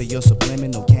to wander your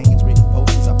subliminal canyons. Written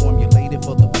potions I formulated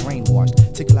for the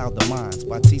brainwashed. To cloud the minds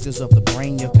by teasers of the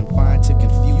brain. You're confined to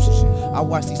confusion. I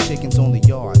watch these chickens on the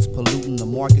yards, polluting the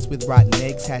markets with rotten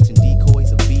eggs, hatching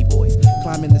decoys of b-boys.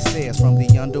 Climbing the stairs from the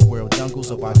underworld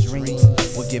jungles of our dreams.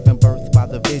 We're given birth by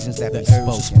the visions that be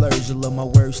spoken. Splurge all of my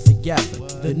words together.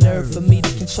 The nerve for me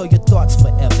to control your thoughts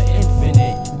forever.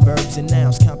 Infinite verbs and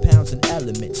nouns, compounds and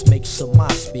elements. Make some my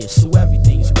space so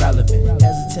everything's relevant.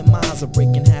 Hesitant minds are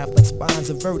breaking half like spines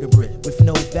of vertebrate with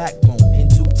no backbone. In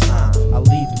due time, I'll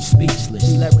leave you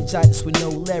speechless. Laryngitis with no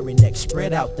larynx.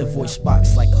 Spread out the voice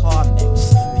box like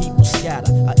harness. People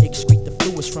scatter. I excrete the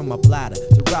fluids from my bladder.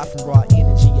 Derived from raw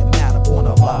energy and matter. Born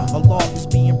a law. A law is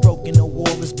being broken. A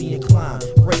wall is being climbed.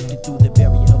 Breaking through the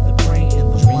barrier of the brain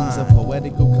and the dreams of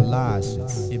poetical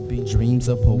collages. It be dreams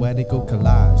of poetical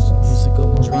collages.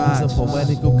 Dreams of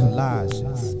poetical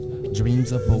collages.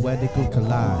 Dreams of poetical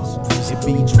collages. It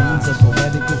be dreams of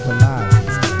poetical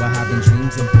collages. We're having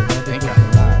dreams of poetical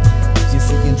collages. You're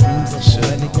seeing dreams of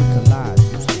poetical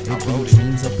collages. It be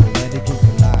dreams of poetical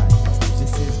collages.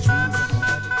 This is dreams of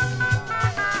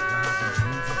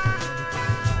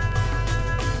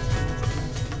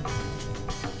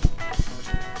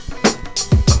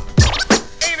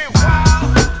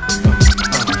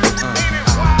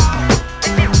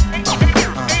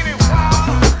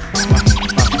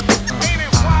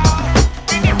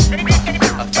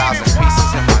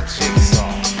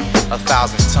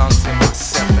tongues in my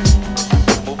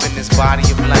symphony, moving this body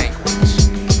of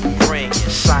language, bringing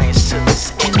science to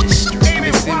this industry.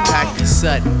 This impact is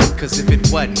sudden, cause if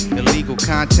it wasn't, illegal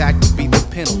contact would be the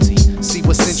penalty. See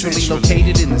what's centrally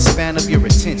located in the span of your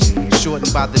attention,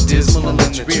 shortened by the dismal and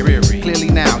the dreary. Clearly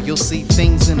now you'll see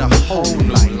things in a whole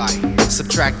new light.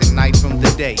 Subtract the night from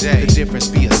the day, the difference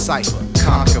be a cipher,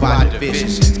 conquered by division.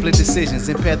 Split decisions,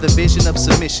 impair the vision of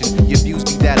submission, your views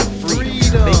be that of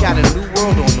freedom. They got a new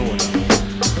world on order.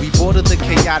 We border the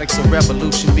chaotic, so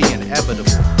revolution be inevitable.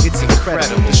 It's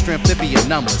incredible, the strength that be in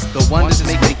numbers. The wonders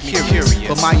make me curious,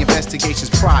 but my investigation's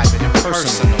private and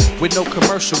personal, with no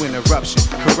commercial interruption.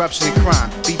 Corruption and crime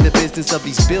be the business of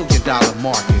these billion-dollar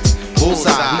markets.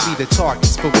 Bullseye, we be the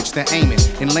targets for which they're aiming.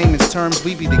 In layman's terms,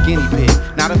 we be the guinea pig.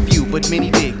 Not a few, but many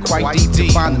dig quite deep to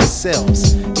find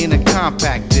themselves in a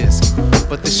compact disc.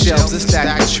 But the shelves are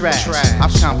stacked with trash.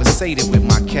 I've conversated with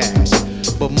my cash,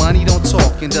 but money don't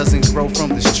talk and doesn't grow from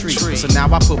the street. So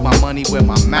now I put my money where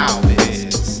my mouth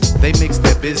is. They mix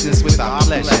their business with our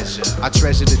pleasure. I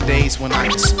treasure the days when I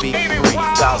can speak free.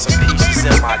 1,000 pieces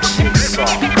in my jigsaw,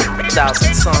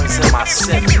 1,000 tongues in my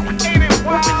symphony,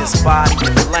 moving this body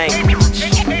of language,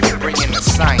 bringing the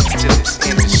science to this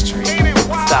industry.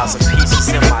 1,000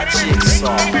 pieces in my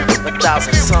jigsaw,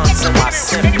 1,000 tongues in my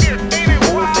symphony.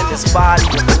 Moving this body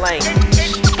with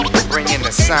language. Bringing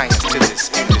the science to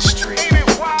this industry.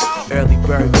 Early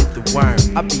bird get the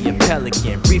worm, I be a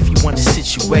pelican. Brief you on the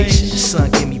situation. The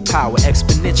sun give me power,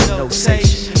 exponential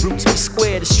notation. Roots be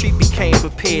square, the street became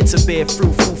prepared to bear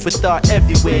fruit. Food for thought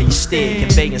everywhere you stare.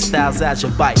 Conveying styles as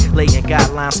your bite, laying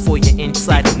guidelines for your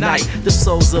insight at night. The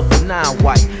souls of a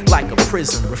non-white, like a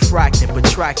prism, refracting,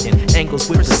 protracting angles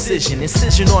with precision.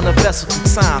 Incision on a vessel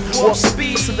through time. Warp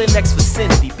speed to the next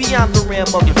vicinity, beyond the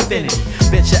realm of infinity.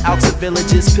 Venture out to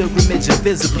villages, pilgrimage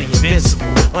invisibly invincible.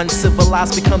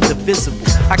 Uncivilized become divisible.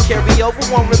 I carry over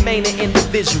one remaining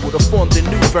individual to form the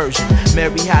new version.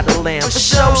 Mary had a lamb, for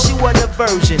sure she wasn't a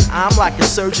virgin. I'm like a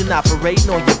surgeon operating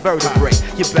on your vertebrae,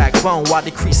 your backbone while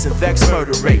decreasing vex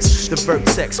murder rates. The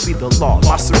vertex be the law.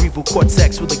 My cerebral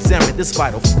cortex will examine this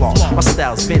vital flaw. My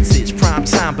style's vintage, prime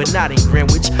time but not in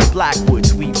Greenwich.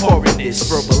 Blackwoods, we pouring this,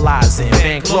 verbalizing,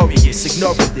 vainglorious,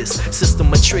 ignoring this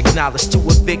system of trick knowledge to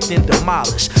evict and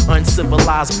demolish.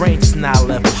 Uncivilized brains is now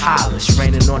left polished,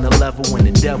 raining on the level when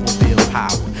the devil build power.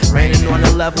 Raining on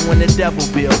the level when the devil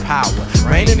build power.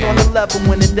 Raining on the level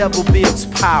when the devil builds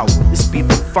power. This be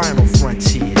the final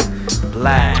frontier.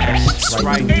 Blast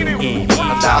right through the end.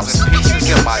 1,000 pieces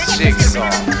in my jigsaw,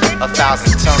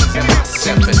 1,000 tongues in my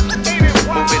symphony.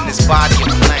 Moving this body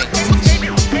in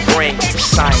language. Bring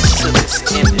science to this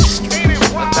industry.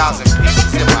 1,000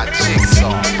 pieces in my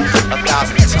jigsaw,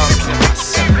 1,000 tongues in my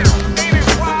symphony.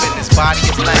 Moving this body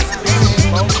in language.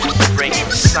 Bring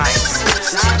science to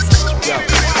this industry.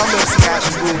 I'm in Scotch,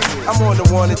 I'm on the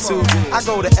 1 and 2. I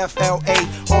go to FLA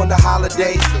on the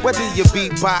holiday. Whether you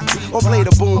beatbox or play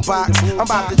the boombox, I'm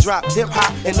about to drop hip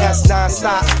hop and that's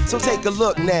non-stop. So take a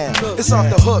look now, it's off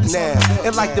the hook now.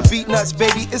 And like the beat nuts,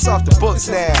 baby, it's off the books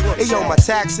now. Hey yo, my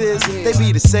taxes, they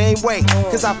be the same way.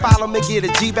 Cause I file them and get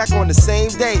a G back on the same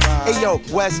day. Hey yo,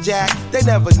 West Jack, they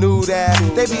never knew that.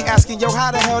 They be asking, yo,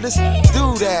 how the hell this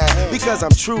do that? Because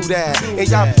I'm true that. And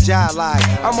y'all be jive like,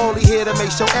 I'm only here to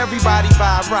make sure everybody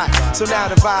vibe right. So now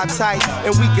the vibe tight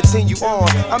and we continue on.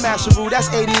 I'm Asheru,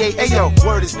 that's 88. Hey yo,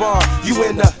 word is born. You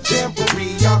in the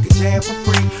jamboree, y'all can jam for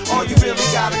free. All you really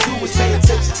gotta do is pay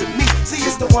attention to me. See,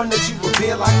 it's the one that you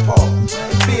revere like Paul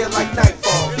and feel like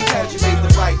nightfall. Be glad you made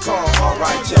the right call.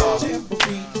 Alright, y'all.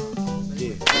 Jamboree.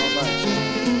 Yeah, alright.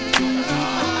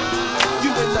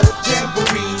 You in the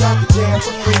jamboree, y'all can jam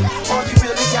for free. All you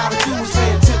really gotta do is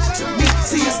pay attention to me.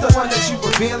 See, it's the one that you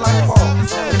revere like Paul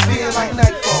and feel like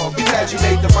nightfall. Be glad you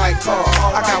made the right call.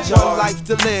 I got one life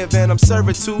to live and I'm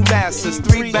serving 2 masters,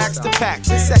 3 backs to pack,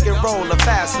 the second roll of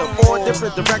faster, 4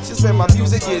 different directions where my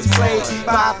music is played,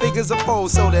 5 figures of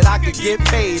fold so that I could get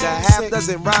paid. A half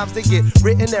dozen rhymes that get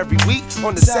written every week.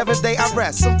 On the 7th day I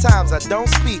rest, sometimes I don't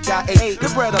speak. I ate the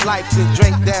bread of life and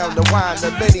drank down the wine.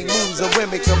 The many moves of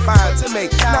women combined to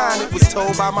make 9. It was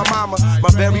told by my mama, my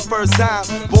very first time,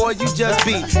 boy you just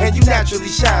be, and you naturally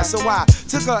shine. So I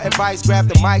took her advice, grabbed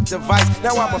the mic device.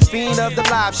 Now I'm a fiend of the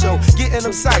live show, getting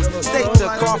them sights. State the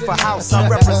Coffer House, I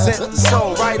represent the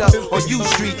soul right up on U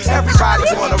Street. Everybody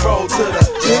wanna roll to the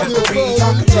jamboree,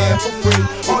 y'all can jam for free.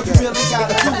 All you really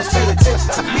gotta do is pay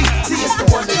attention to me. See, it's the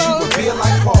one that you would feel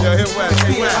like Paul, and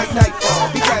feel like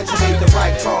nightfall. Be glad you made the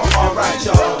right call. Alright,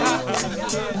 y'all.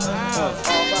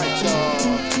 Alright, y'all.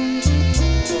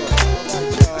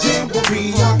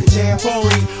 Jamboree, y'all can jam for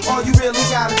free. All you really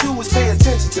gotta do is pay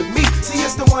attention to me. See,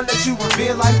 it's the one that you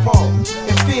revere like Paul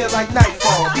and feel like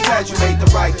nightfall. Be glad you made the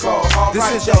right call. This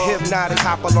is your hypnotic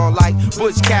hop-along like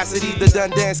Butch Cassidy, the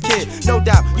Dundance Kid. No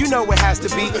doubt, you know it has to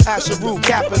be Asheru,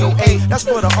 capital A. That's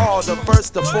for the all, the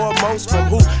first, the foremost. From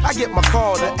who I get my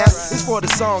call, the S is for the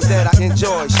songs that I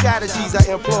enjoy. Strategies I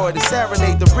employ to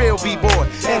serenade the real B-boy.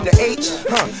 And the H,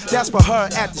 that's for her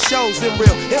at the shows. Them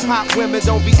real hip-hop women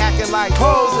don't be acting like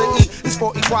hoes. And E is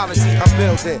for equality I'm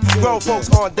building. Grown folks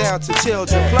on down to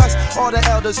children. Plus, all the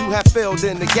elders who have filled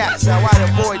in the gaps. Now I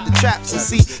avoid the traps and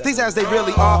see things as they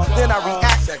really are. Then I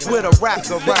react with a rack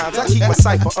of rhymes. I keep my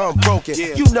cipher unbroken.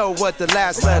 You know what the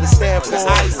last letter stand for.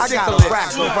 I got a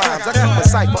rack of rhymes. I keep my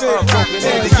cipher unbroken.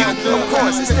 And the U, of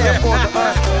course, it stand for the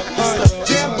It's the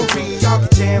jamboree, y'all can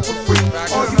jam for free.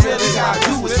 All you really gotta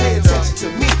do is pay attention to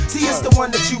me. See, it's the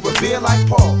one that you revere like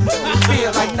Paul,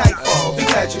 feel like nightfall. Be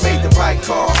glad you made the right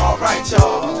call. Alright,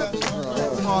 y'all.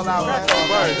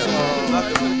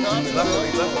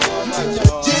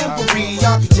 Jamboree,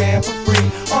 y'all can jam for free.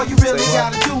 All you really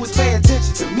gotta do is pay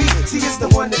attention to me. See, it's the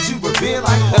one that you revere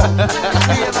like Paul,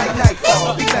 feel like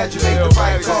nightfall. Be glad you made the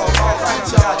right call.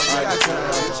 Alright, y'all.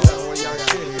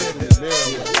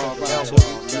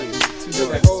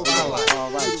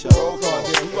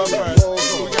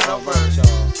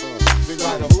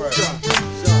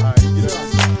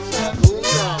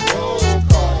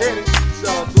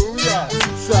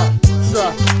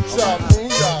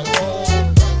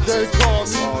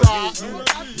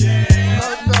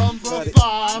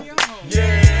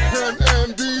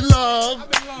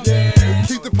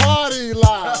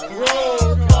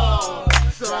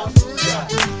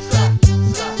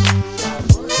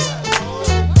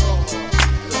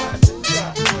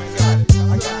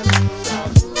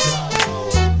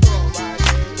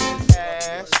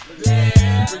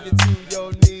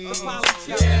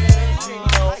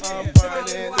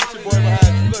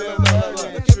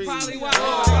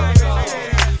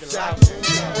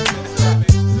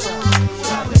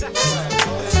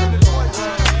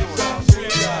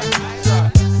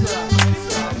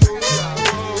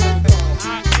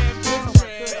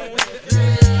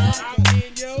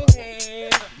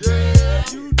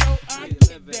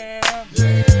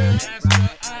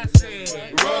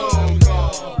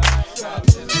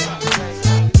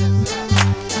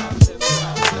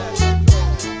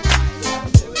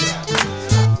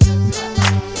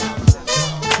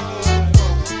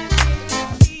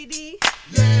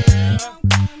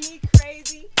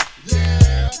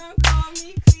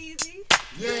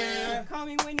 call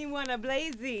me when you want a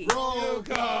blazy. Roll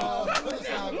call.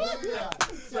 Shabuya.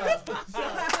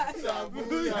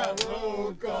 Shabuya.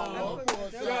 Roll call.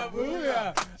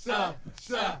 Shabuya.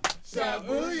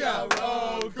 Shabuya.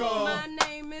 Roll call. My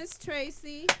name is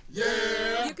Tracy.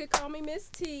 Yeah. You could call me Miss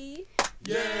T.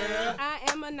 Yeah. I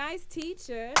am a nice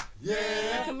teacher.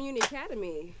 Yeah. Community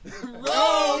Academy.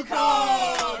 Roll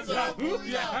call.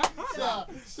 Shabuya.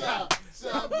 Shabuya.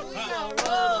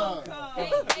 Roll call.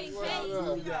 Hey, hey, hey.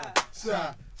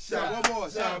 One more.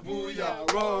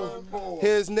 Shabuya. Roll.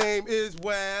 His name is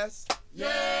Wes. Yeah.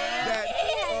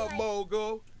 That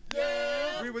mogul.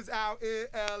 Yeah. We was out in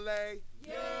LA.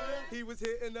 Yeah. He was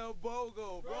hitting a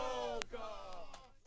bogle. Roll call.